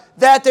Gemara,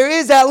 that there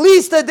is at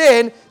least a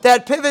din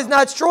that Piv is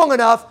not strong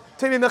enough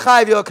to be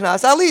mechayiv you a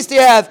knas. At least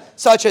you have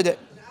such a din.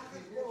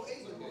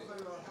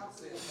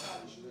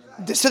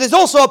 So there's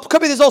also could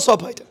be there's also a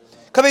paita.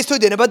 Could be two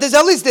din, but there's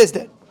at least this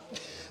din.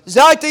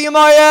 Zayta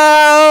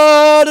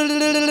Yemaya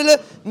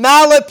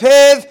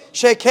Malapiv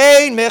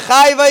Shekain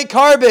Mechayiv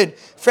carbon.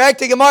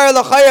 Frakti Gemara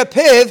Lachaya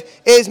Piv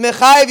is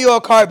mechayiv you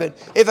a carbon.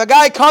 If a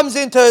guy comes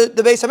into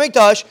the Beis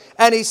Hamikdash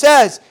and he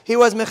says he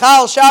was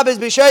mechal Shabbos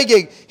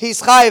b'shegig,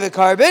 he's chayiv a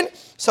carbon.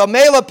 So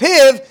Mela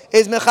Piv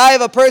is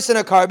mechayiv a person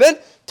a carbon.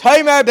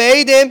 Taimar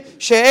be'edim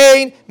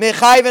she'ein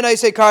mechayiv and I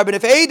say carbon.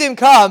 If edim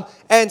come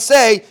and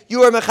say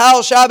you are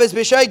mechal Shabbos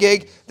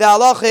b'shegig, the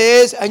halacha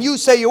is, and you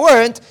say you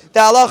weren't, the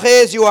halacha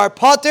is you are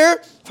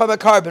potter from a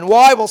carbon.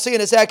 Why? We'll see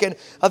in a second.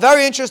 A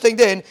very interesting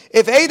din.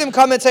 If edim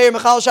come and say you're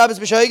mechal Shabbos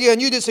b'shegig and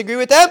you disagree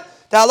with them,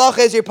 the halacha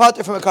is you're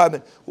potter from a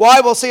carbon. Why?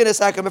 We'll see in a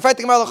second.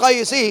 But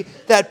you see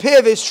that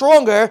piv is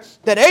stronger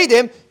than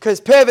edim because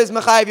piv is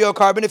mechayiv you a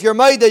carbon. If you're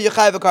maida, you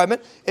chayiv a carbon.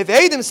 If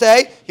edim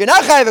say you're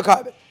not chayiv a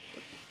carbon.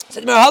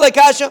 Said Rab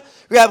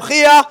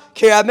Chia,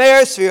 Kirab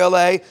Meir,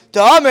 Svirale.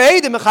 To Amr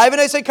Edim, Mechayiv,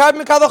 and I say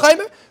carbon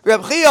Kavachaymer.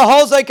 Rab Chia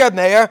holds like Rab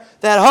Meir,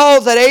 that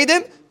holds that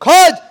Edim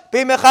could be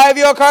Mechayiv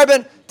your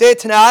carbon.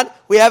 Deitnan,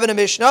 we have in a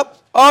Mishnah.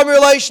 Amr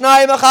Loi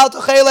Shnai Mechal to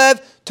Chaylev.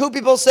 Two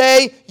people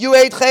say you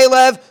ate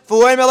Chaylev.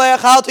 V'oim Elei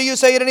Achalto, you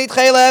say you didn't eat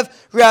Chaylev.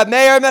 Rab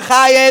Meir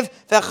Mechayiv,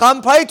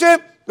 V'cham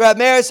Paiter. Rab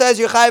Meir says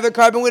you're chayiv a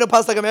carbon. We don't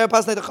pass like a Meir,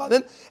 pass like the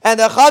Chamim. And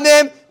the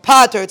Chamim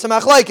pater. It's a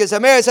machlokes. A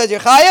Meir says you're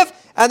chayiv,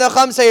 and the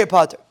Chum say you're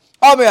pater.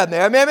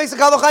 Meir makes a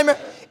kavachaymer.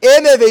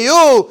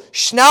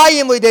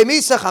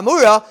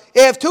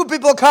 If two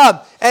people come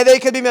and they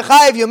could be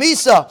mechayiv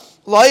yomisa,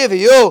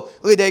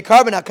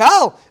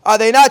 are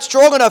they not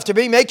strong enough to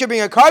make you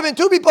bring a carbon?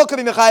 Two people could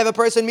be mechayiv a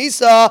person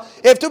misa.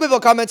 If two people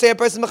come and say a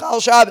person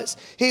mechal Shabbos,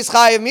 he's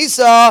chayiv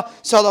misa.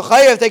 So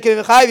if they can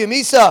be mechayiv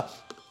yomisa,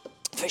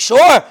 for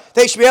sure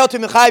they should be able to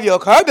mechayiv your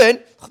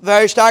carbon.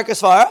 Very stark as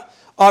far.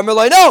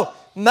 No.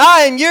 You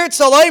want to hear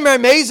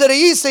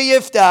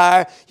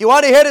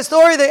the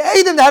story? They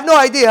have no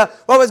idea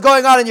what was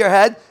going on in your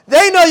head.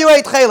 They know you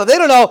ate chaylev. They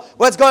don't know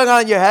what's going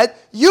on in your head.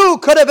 You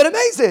could have been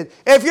amazing.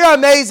 If you're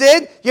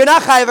amazing, you're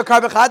not chayiv a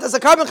carbon chatas. A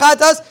carbon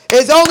chatas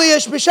is only a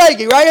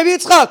b'shegig, right? Rabbi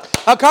Yitzchak.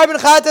 A carbon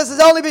chatas is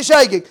only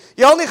b'shegig.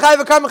 You only chayiv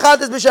a carbon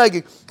chatas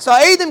b'shegig. So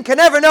Eidim can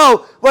never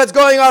know what's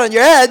going on in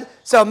your head.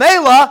 So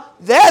Mela,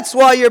 that's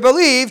why you're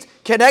believed.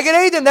 Keneged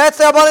Eidim, that's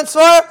the abundant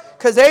svar.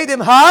 Because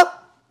Eidim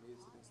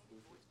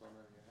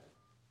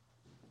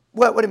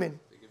What do you mean?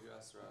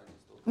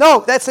 No,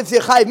 that's if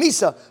you're chayiv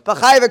misa. But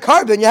chayiv a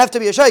carbon, you have to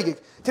be a shegig.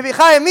 To be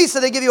chayiv misa,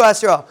 they give you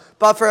asra.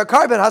 But for a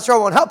carbon, asra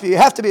won't help you. You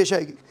have to be a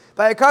shegig.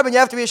 By a carbon, you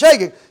have to be a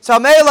shegig. So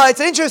Meila, it's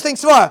an interesting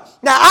svar.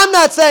 Now, I'm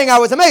not saying I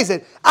was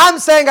amazing. I'm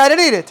saying I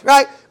didn't eat it,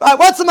 right?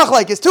 What's the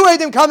machlekes? Two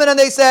Eidim come in and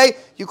they say,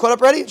 you caught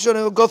up already?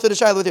 Shouldn't go through the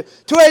shayla with you.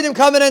 Two Eidim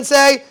come in and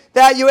say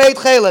that you ate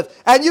chaylev.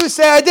 And you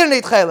say, I didn't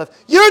eat chaylev.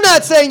 You're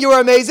not saying you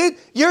were amazing.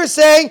 You're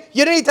saying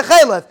you didn't eat the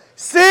chaylev.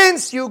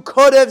 Since you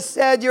could have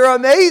said you're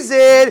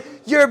amazing,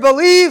 you're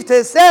believed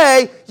to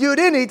say you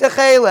didn't eat the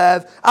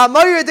chaylev.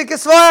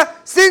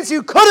 Since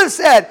you could have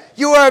said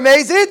you were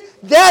amazing,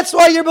 that's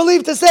why you're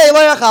believed to say lo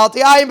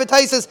yachalti. Ayin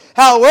b'taisis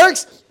how it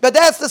works, but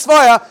that's the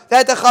svara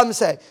that the Chum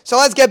say. So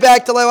let's get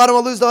back to I don't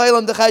want to lose the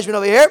Hailam the Cheshbon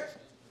over here.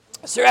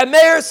 So Reb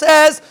Meir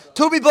says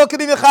two people can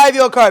be mechayiv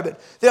your carbon.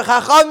 The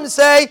Chacham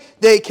say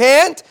they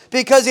can't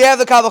because you have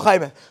the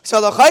kavachaymer.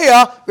 So the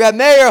Chaya, Reb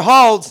Meir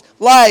holds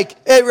like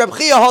Reb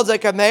Chia holds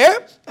like Reb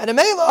Meir, and in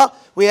Meila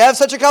we have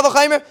such a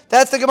kavachaymer.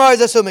 That's the Gemara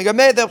is assuming.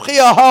 Reb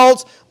Chia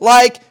holds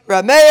like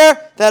Reb Meir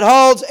that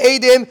holds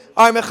Eidim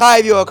are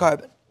mechayiv your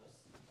carbon.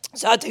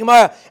 So the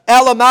Gemara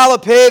Ela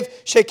Malapiv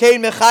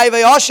Shekein mechayiv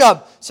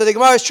Asham. So the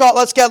Gemara is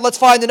let's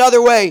find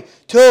another way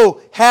to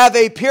have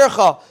a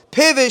pircha.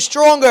 Piv is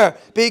stronger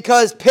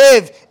because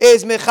Piv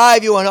is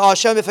mechayiv you on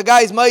Asham. If a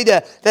guy is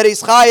maida that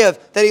he's chayiv,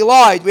 that he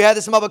lied, we had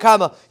this in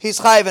Mabakama, he's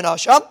chayiv in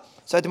Asham.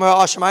 So tomorrow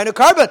Asham ain't a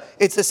carbon.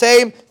 It's the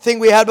same thing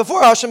we had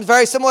before. Asham is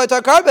very similar to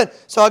a carbon.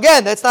 So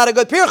again, that's not a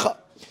good pircha.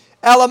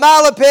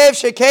 Elamala Piv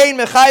Shekain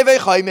mechayiv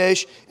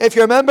chaimish. If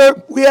you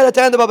remember, we had at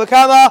the end of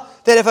Mabakama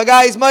that if a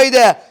guy is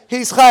maida,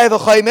 he's chayiv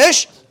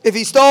chaimish. If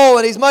he stole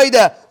and he's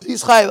maida,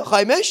 he's chayiv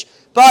chaimish.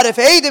 But if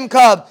Eidim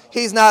come,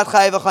 he's not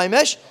chayiv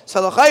chaimish.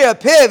 So the chaya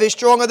Piv is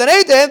stronger than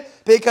Eidim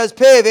because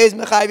Piv is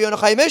mechayiv yon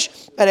chaimish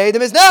and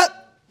Eidim is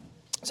not.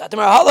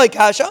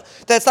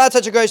 That's not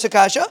such a great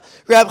kasha.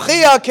 Rab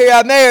Chia ki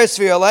Rab Meir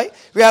svirle.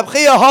 Rab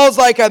Chia holds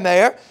like a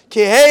Meir. Ki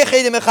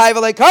heichid mechayv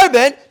le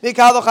carbon.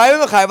 Mikal v'chayim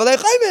mechayv le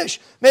chaimish.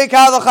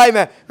 Mikal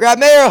v'chayim. Rab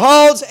Meir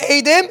holds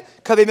edim.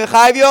 Could be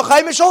mechayv yo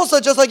chaimish also,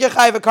 just like your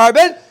chayv a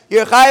carbon.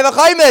 Your chayv a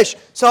chaimish.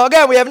 So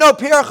again, we have no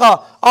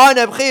pircha on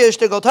Rab Chia's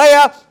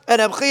shtigotaya, and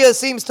Rab Chia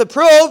seems to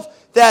prove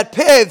that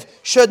piv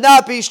should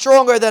not be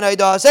stronger than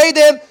haidas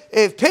edim.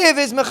 If piv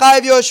is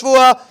mechayv yo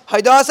shvua,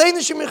 haidas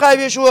edim should be mechayv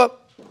yo shvua.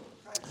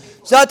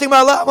 Let's finish.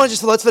 I don't want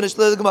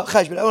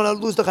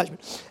to lose the cheshbon.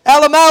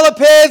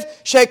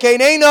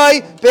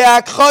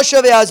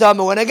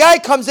 When a guy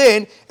comes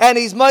in and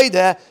he's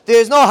maida,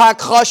 there's no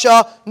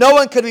hakchasha. No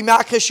one could be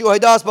makhish you.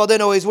 Haidas baldin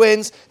always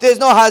wins. There's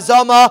no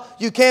hazama.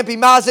 You can't be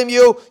mazim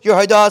you. Your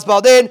haidas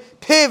baldin.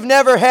 Piv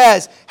never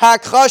has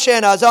hakchasha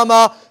and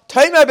hazama.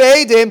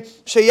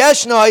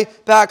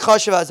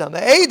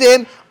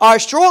 Edim are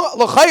strong.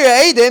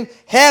 Edim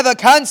have a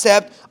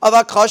concept of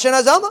hakchasha and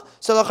hazama.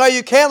 So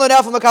you can't learn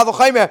out from a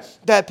kavachaymer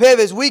that piv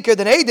is weaker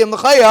than edim.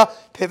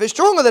 Piv is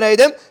stronger than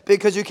edim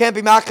because you can't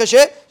be makhish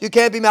it, you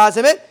can't be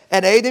mazim it,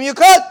 and edim you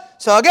could.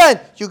 So again,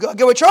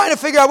 we're trying to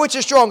figure out which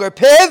is stronger,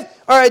 piv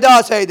or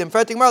haidas edim.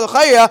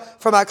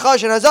 From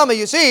hakchasha and hazama,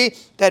 you see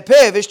that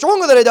piv is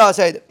stronger than haidas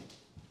edim.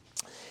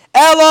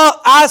 Ella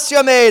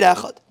asya meid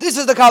echad. This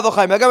is the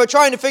kavachaymer. Again, we're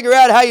trying to figure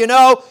out how you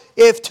know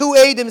if two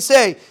edim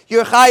say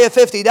you're chaya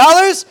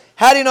 $50.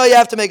 How do you know you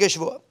have to make a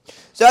shvuah?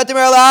 So at the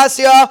Ella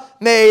asya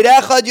meid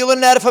echad. You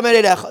learn that from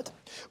meid echad.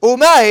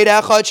 Umeid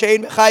echad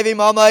shein mechayv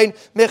mamayin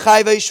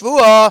mechayv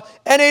shvuah.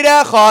 And eid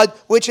echad,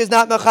 which is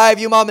not mechayv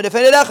mamin. If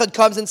eid echad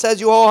comes and says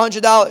you owe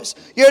 $100,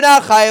 you're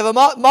not chayav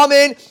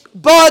mamin,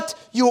 but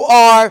you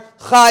are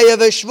chayav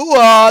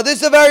shvuah.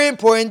 This is a very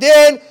important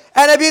din.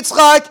 And Ab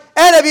Yitzchak,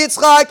 and Ab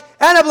Yitzchak,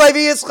 and Ab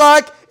Levi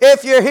Yitzchak.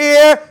 If you're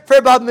here for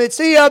Bava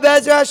Metziah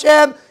Daf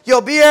Hashem,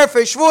 you'll be here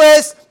for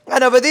Shavuos.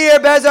 And over there,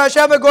 Be'ez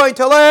Hashem, we're going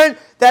to learn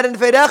that if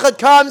Eid Echad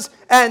comes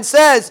and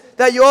says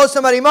that you owe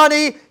somebody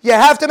money, you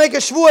have to make a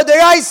Shvuah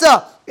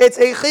D'Oraisa. It's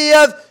a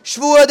Chiyav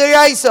Shvuah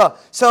D'Oraisa.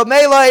 So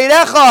Meila Eid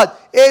Echad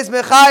is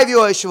Mechayiv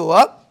you a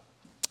Shvuah,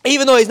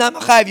 even though he's not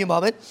Mechayiv you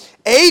Mammon.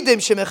 Eidim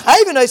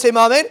Shemechayiv and I say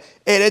Mammon.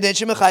 Eidim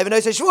Shemechayiv and I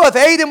say Shvuah. If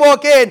Eidim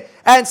walk in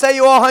and say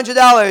you owe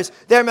 $100,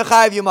 they're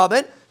Mechayiv you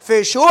Mammon.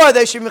 For sure,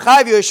 they should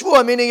mechayiv you a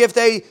shvuah, meaning if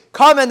they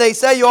come and they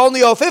say you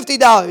only owe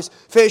 $50,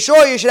 for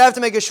sure you should have to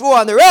make a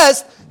shvuah on the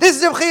rest. This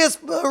is Reb Chia's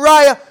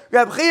raya.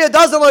 Reb Chia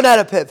doesn't learn out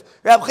of piv.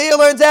 Reb Chia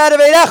learns out of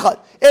Eid Echad.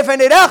 If an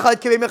Eid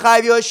Echad can be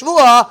mechayiv you a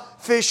shvuah,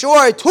 for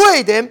sure two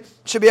Eidim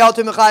should be able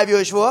to mechayiv you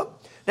a shvuah.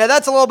 Now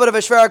that's a little bit of a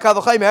shver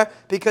kavachaymer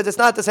because it's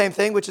not the same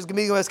thing, which is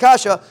gemigum as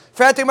kasha.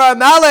 Fratimar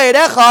mala Eid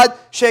Echad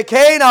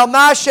shekein al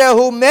mashe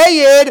hu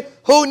meyid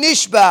hu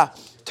nishba.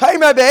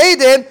 Taimer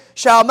be'edim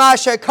shal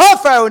mashe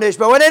kafar hu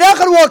nishba. When Eid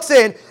Echad walks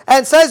in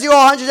and says you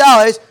owe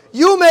 $100,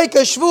 you make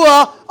a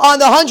shvuah on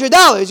the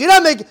 $100. You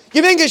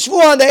make a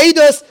shvuah on the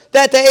edus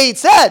that the Eid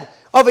said.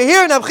 Over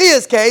here in Reb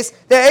Chia's case,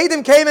 the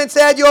Eidim came and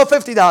said you owe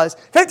 $50.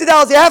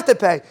 $50 you have to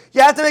pay.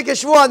 You have to make a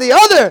shvuah on the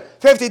other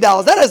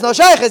 $50. That is no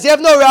shaykhis. You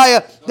have no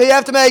raya that you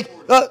have to make.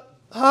 Other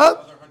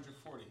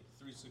 140,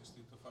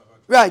 360 to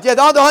 500. Right. Yeah,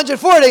 the other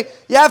 140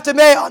 you have to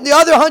make. On the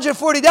other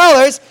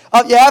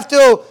 $140, you have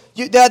to.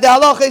 The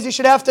halacha is you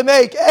should have to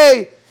make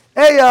you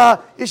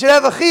should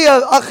have a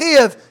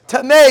chiyav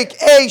to make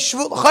a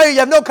shvuah. You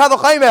have no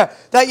kavachaymer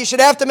that you should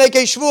have to make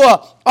a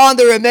shvuah on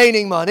the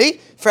remaining money.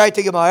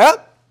 Frayte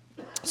Gemara.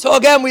 So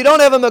again, we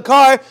don't have a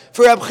makar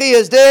for Reb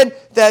Chia's din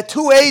that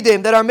two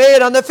edim that are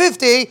made on the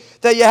 50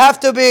 that you have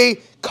to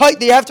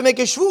make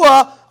a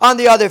shvuah on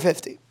the other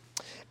 50.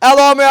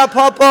 Elomer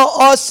Papa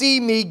Asi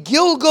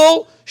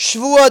Migilgul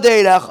Shvuah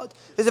De'Eid Echad.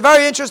 It's a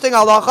very interesting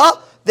halacha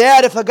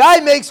that if a guy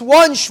makes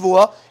one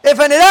shvuah, if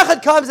an Eid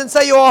Echad comes and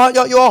say you owe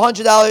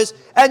 $100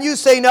 and you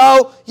say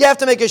no, you have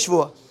to make a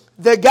shvuah.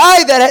 The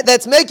guy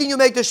that's making you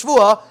make the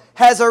shvuah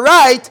has a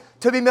right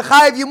to be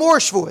mechayiv you more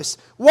shvuahs.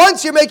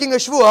 Once you're making a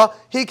shvuah,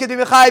 he could be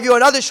mechayiv you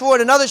another shvuah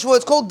and another shvuah.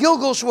 It's called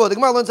gilgul shvuah. The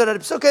Gemara learns that at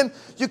Psukim.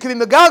 You can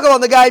be megagal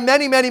on the guy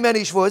many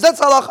shvuahs.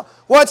 That's halacha.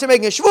 Once you're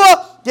making a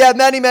shvuah, you have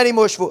many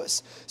more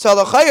shvuahs. So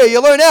halacha,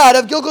 you learn out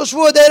of gilgul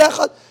shvuah de'eid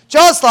echad.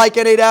 Just like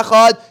an Eid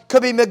Echad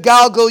could be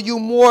megalgal you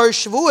more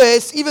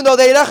shvuahs, even though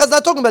the Eid Echad is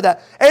not talking about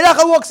that. Eid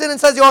Echad walks in and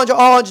says you owe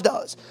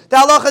 $100. The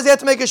halacha is you have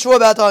to make a shvuah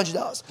about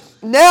 $100.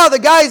 Now the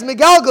guy is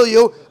megalgal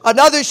you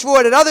another shvuah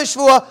and another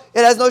shvuah.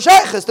 It has no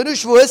shaykhs. The new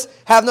shvuahs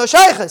have no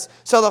shaykhs.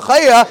 So the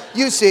chayah,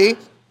 you see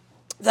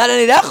that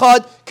an Eid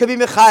Echad could be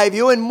mechayiv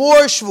you in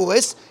more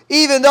shvuahs,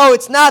 even though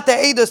it's not the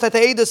edus that the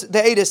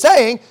Eid is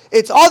saying,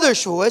 it's other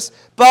shvuahs,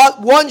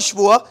 but one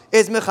shvuah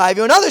is mechayiv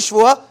you another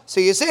shvuah. So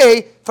you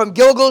see from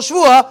Gilgal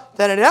shvuah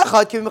that an Eid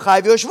Echad can be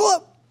mechayiv you a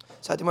shvuah.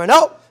 So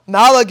no.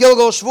 Mala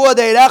Gilgal shvuah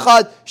de'eid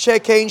echad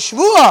shekein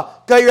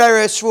shvuah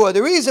geireres shvuah.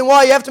 The reason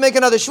why you have to make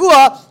another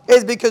shvuah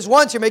is because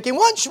once you're making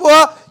one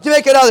shvuah, you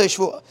make another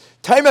shvuah.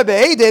 Taima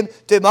be'edim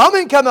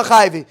d'mamin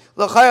kamachayvi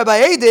l'chayra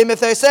be'edim.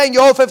 If they're saying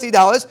you owe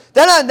 $50,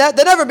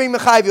 they're never being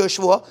mechayiv you a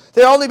shvuah.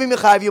 They're only being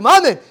mechayiv you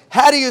mamin.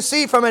 How do you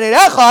see from an Eid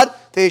Echad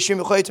they should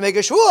be mechayiv to make a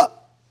shvuah?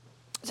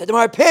 So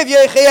tomorrow, piv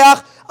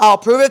yechiach. I'll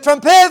prove it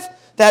from piv.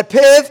 That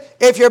piv,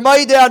 if you're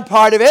made on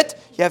part of it,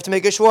 you have to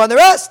make a shvua on the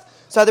rest.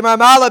 So the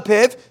Mala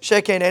piv,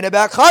 shekein ena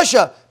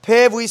b'chasha.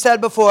 Piv, we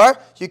said before,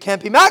 you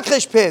can't be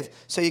makrish piv,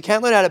 so you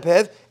can't learn out of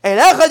piv. Ein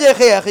echad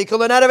yechiach, you can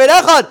learn out of ein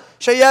echad.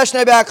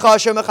 Sheyeshne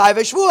b'chasha mechayv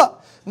shvua.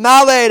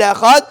 Mala ein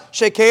echad,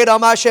 shekein al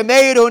ma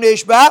shemeiru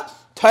nishba.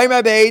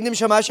 Taimer be'edim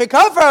shema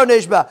shekafar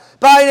nishba.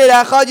 By ein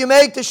echad, you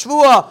make the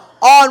shvua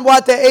on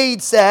what the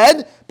aid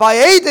said. By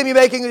edim, you're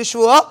making the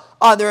shvua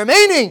on the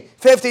remaining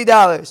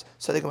 $50.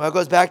 So the Gemara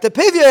goes back to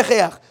piv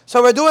yechiach.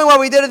 So we're doing what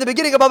we did at the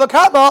beginning of Bava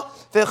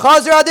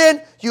Metziah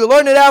Daf. You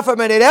learn it out from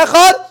an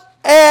echad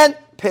and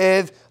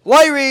piv.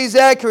 Loyri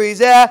zeh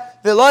krizeh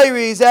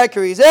v'loyri zeh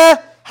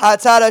krizeh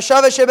hatzad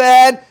hashava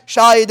sheben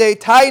shayidei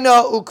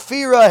taina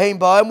ukfira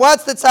heimba. And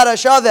what's the tzad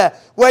hashava?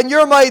 When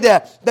you're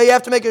maideh, that you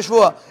have to make a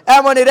shvua,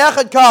 and when an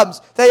echad comes,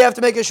 that you have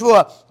to make a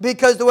shvua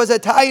because there was a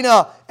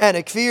taina and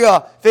a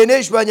kfira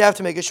v'nishba, and you have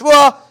to make a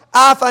shvua.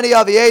 Afani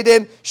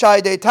aviedim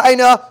shayidei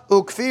taina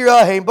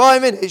ukfira heimba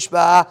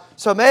v'nishba.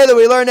 So maybe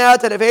we learn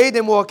out that if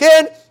edim walk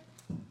in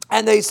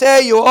and they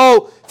say you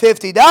owe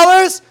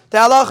 $50, the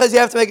halacha is you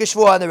have to make a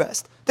shvua on the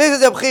rest. This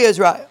is Abchiya's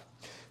raya.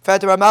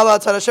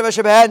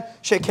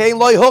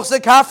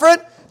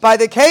 By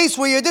the case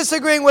where you're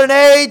disagreeing with an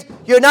aid,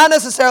 you're not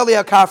necessarily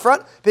a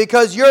kafran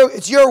because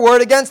it's your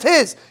word against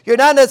his. You're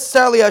not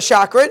necessarily a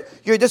shakran.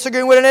 You're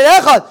disagreeing with an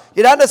echad.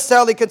 You're not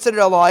necessarily considered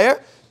a liar.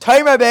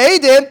 When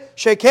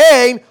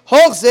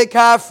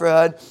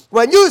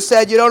you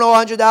said you don't owe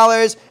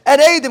 $100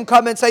 and Eidim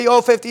come and say you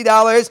owe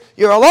 $50,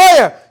 you're a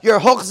liar.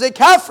 You're hochzik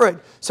kafran.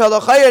 So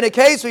in a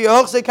case where you're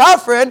hochzik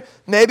kafran,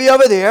 maybe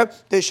over there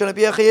shouldn't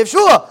be a chiyav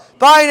shua.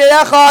 By an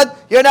echad,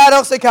 you're not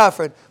hochzik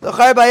kafran.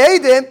 By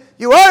Eidim,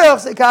 you are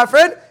hochzik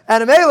kafran,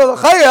 and a mele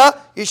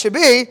you should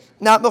be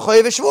not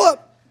mechayiv shua.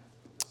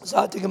 So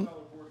I think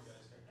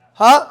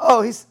huh?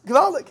 Oh, he's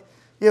Gvaldik.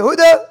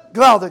 Yehuda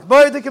Gvaldik.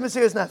 Boy, the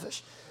Messiah's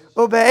nefesh.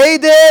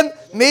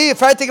 Ube'edim, me,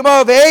 fighting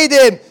tomorrow,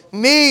 ube'edim,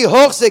 me,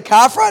 hochzik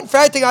kafran.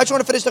 Fighting, I just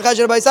want to finish the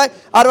cheshbon by side.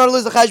 I don't want to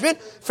lose the cheshbon.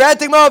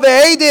 Fighting tomorrow,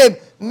 ube'edim,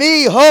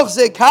 me,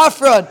 hochzik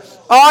kafran.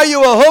 Are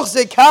you a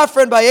hochzik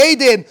kafran by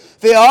edim?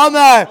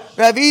 Ve'amar,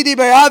 Ravidi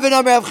Barabin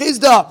Amar Rav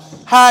Chizda,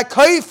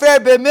 ha-koifer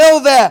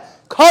b'milveh,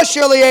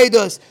 kosher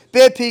li'edus,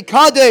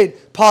 be'pikadin,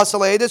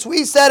 pasal li'edus.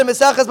 We said in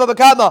Mesechus Bava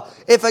Metziah,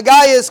 if a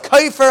guy is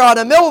koifer on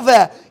a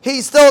milveh,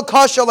 he's still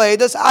kosher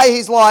li'edus.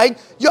 He's lying.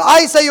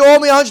 I say you owe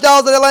me $100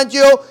 that I lent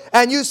you,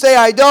 and you say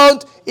I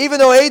don't. Even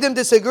though Eidim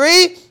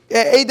disagree,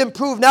 Eidim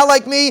prove not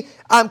like me,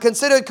 I'm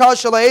considered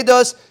kosher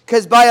li'edus,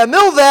 because by a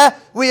milveh,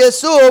 we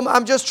assume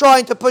I'm just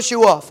trying to push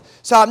you off.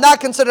 So I'm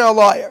not considered a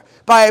liar.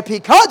 By a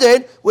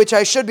pikadin, which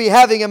I should be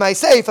having in my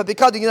safe, a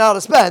pikadin you're not allowed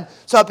to spend,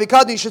 so a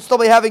pikadin you should still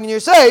be having in your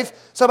safe,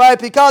 so by a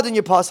pikadin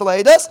you pasal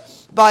leidus.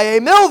 By a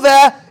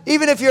milveh,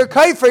 even if you're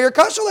kaifer, you're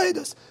kosher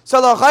leidus. So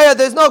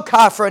there's no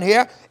kafran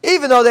here,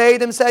 even though the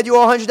Eidim said you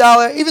owe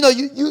 $100, even though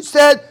you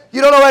said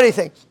you don't owe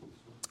anything.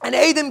 And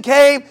Eidim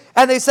came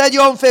and they said you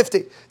owe $50.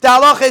 The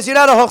halacha is you're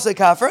not a hochzik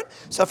kafran.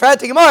 So for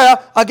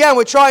Gemara, again,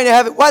 we're trying to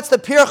have it. What's the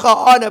pircha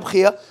on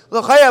Abchiya?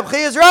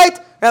 Abchiya is right.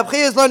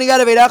 Abchiya is learning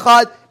out of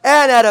Echad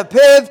and out of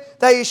Piv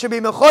that you should be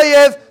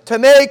mechoyev to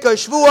make a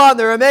shvua on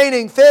the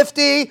remaining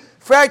 50.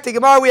 For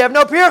Gemara, we have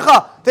no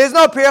pircha. There's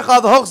no pircha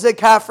of hochzik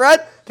kafran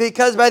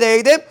because by the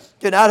Eidim,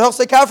 you're not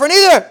hochzik kafran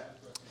either.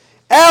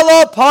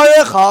 Elo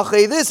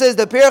parichachi. This is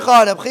the pircha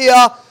on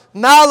Abchiya.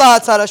 Mala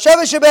tzara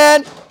sheva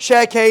sheben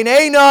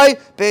shekeinenoi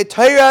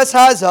b'teiras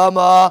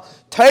hazama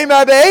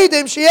teimer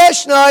be'edim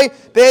sheyeshnoi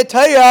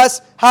b'teiras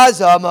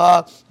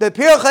hazama. The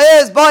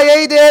pircha is by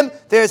edim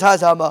there's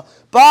hazama.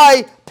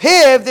 By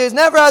piv there's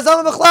never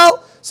hazama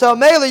b'chlal. So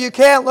mele you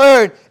can't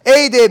learn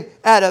edim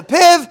at a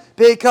piv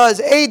because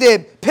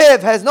edim piv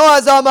has no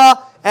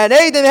hazama and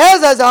edim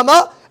has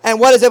hazama. And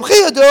what does Reb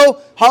Chia do?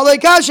 Halei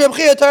kash Reb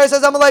Chia teres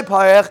hazama like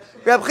parich.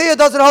 Reb Chia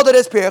doesn't hold it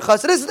as pircha.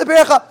 So this is the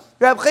pircha.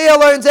 Reb Chia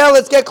learns out,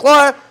 let's get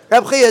clear.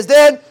 Reb Chia is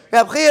dead.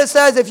 Reb Chia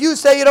says if you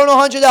say you don't owe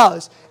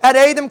 $100, and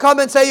Eidim come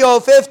and say you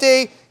owe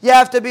 $50, you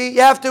have to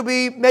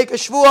make a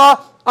shvua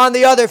on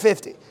the other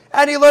 $50.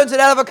 And he learns it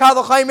out of a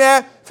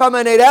kavachaymer from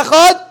an eid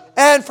echad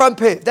and from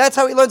piv. That's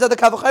how he learns out the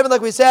kavachaymer,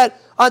 like we said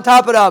on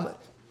top of the Amud.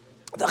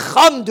 The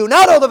Chum do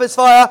not hold the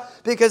Visvara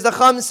because the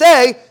Chum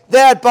say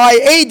that by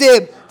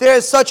Eidim there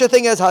is such a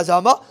thing as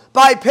Hazama.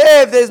 By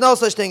Piv there is no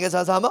such thing as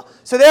Hazama.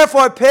 So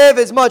therefore Piv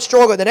is much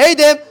stronger than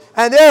Eidim,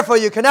 and therefore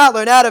you cannot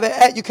learn out of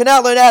it. You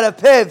cannot learn out of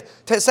Piv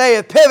to say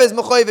if Piv is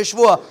Mechoy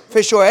V'Shvua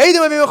for sure. Eidim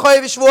will be Mechoy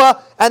V'Shvua,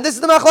 and this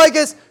is the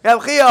Machlekes.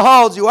 Reb Chia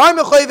holds you are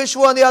Mechoy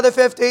V'Shvua on the other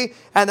 50,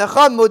 and the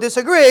Chum who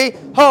disagree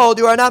hold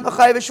you are not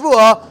Mechoy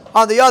V'Shvua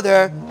on the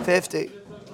other 50.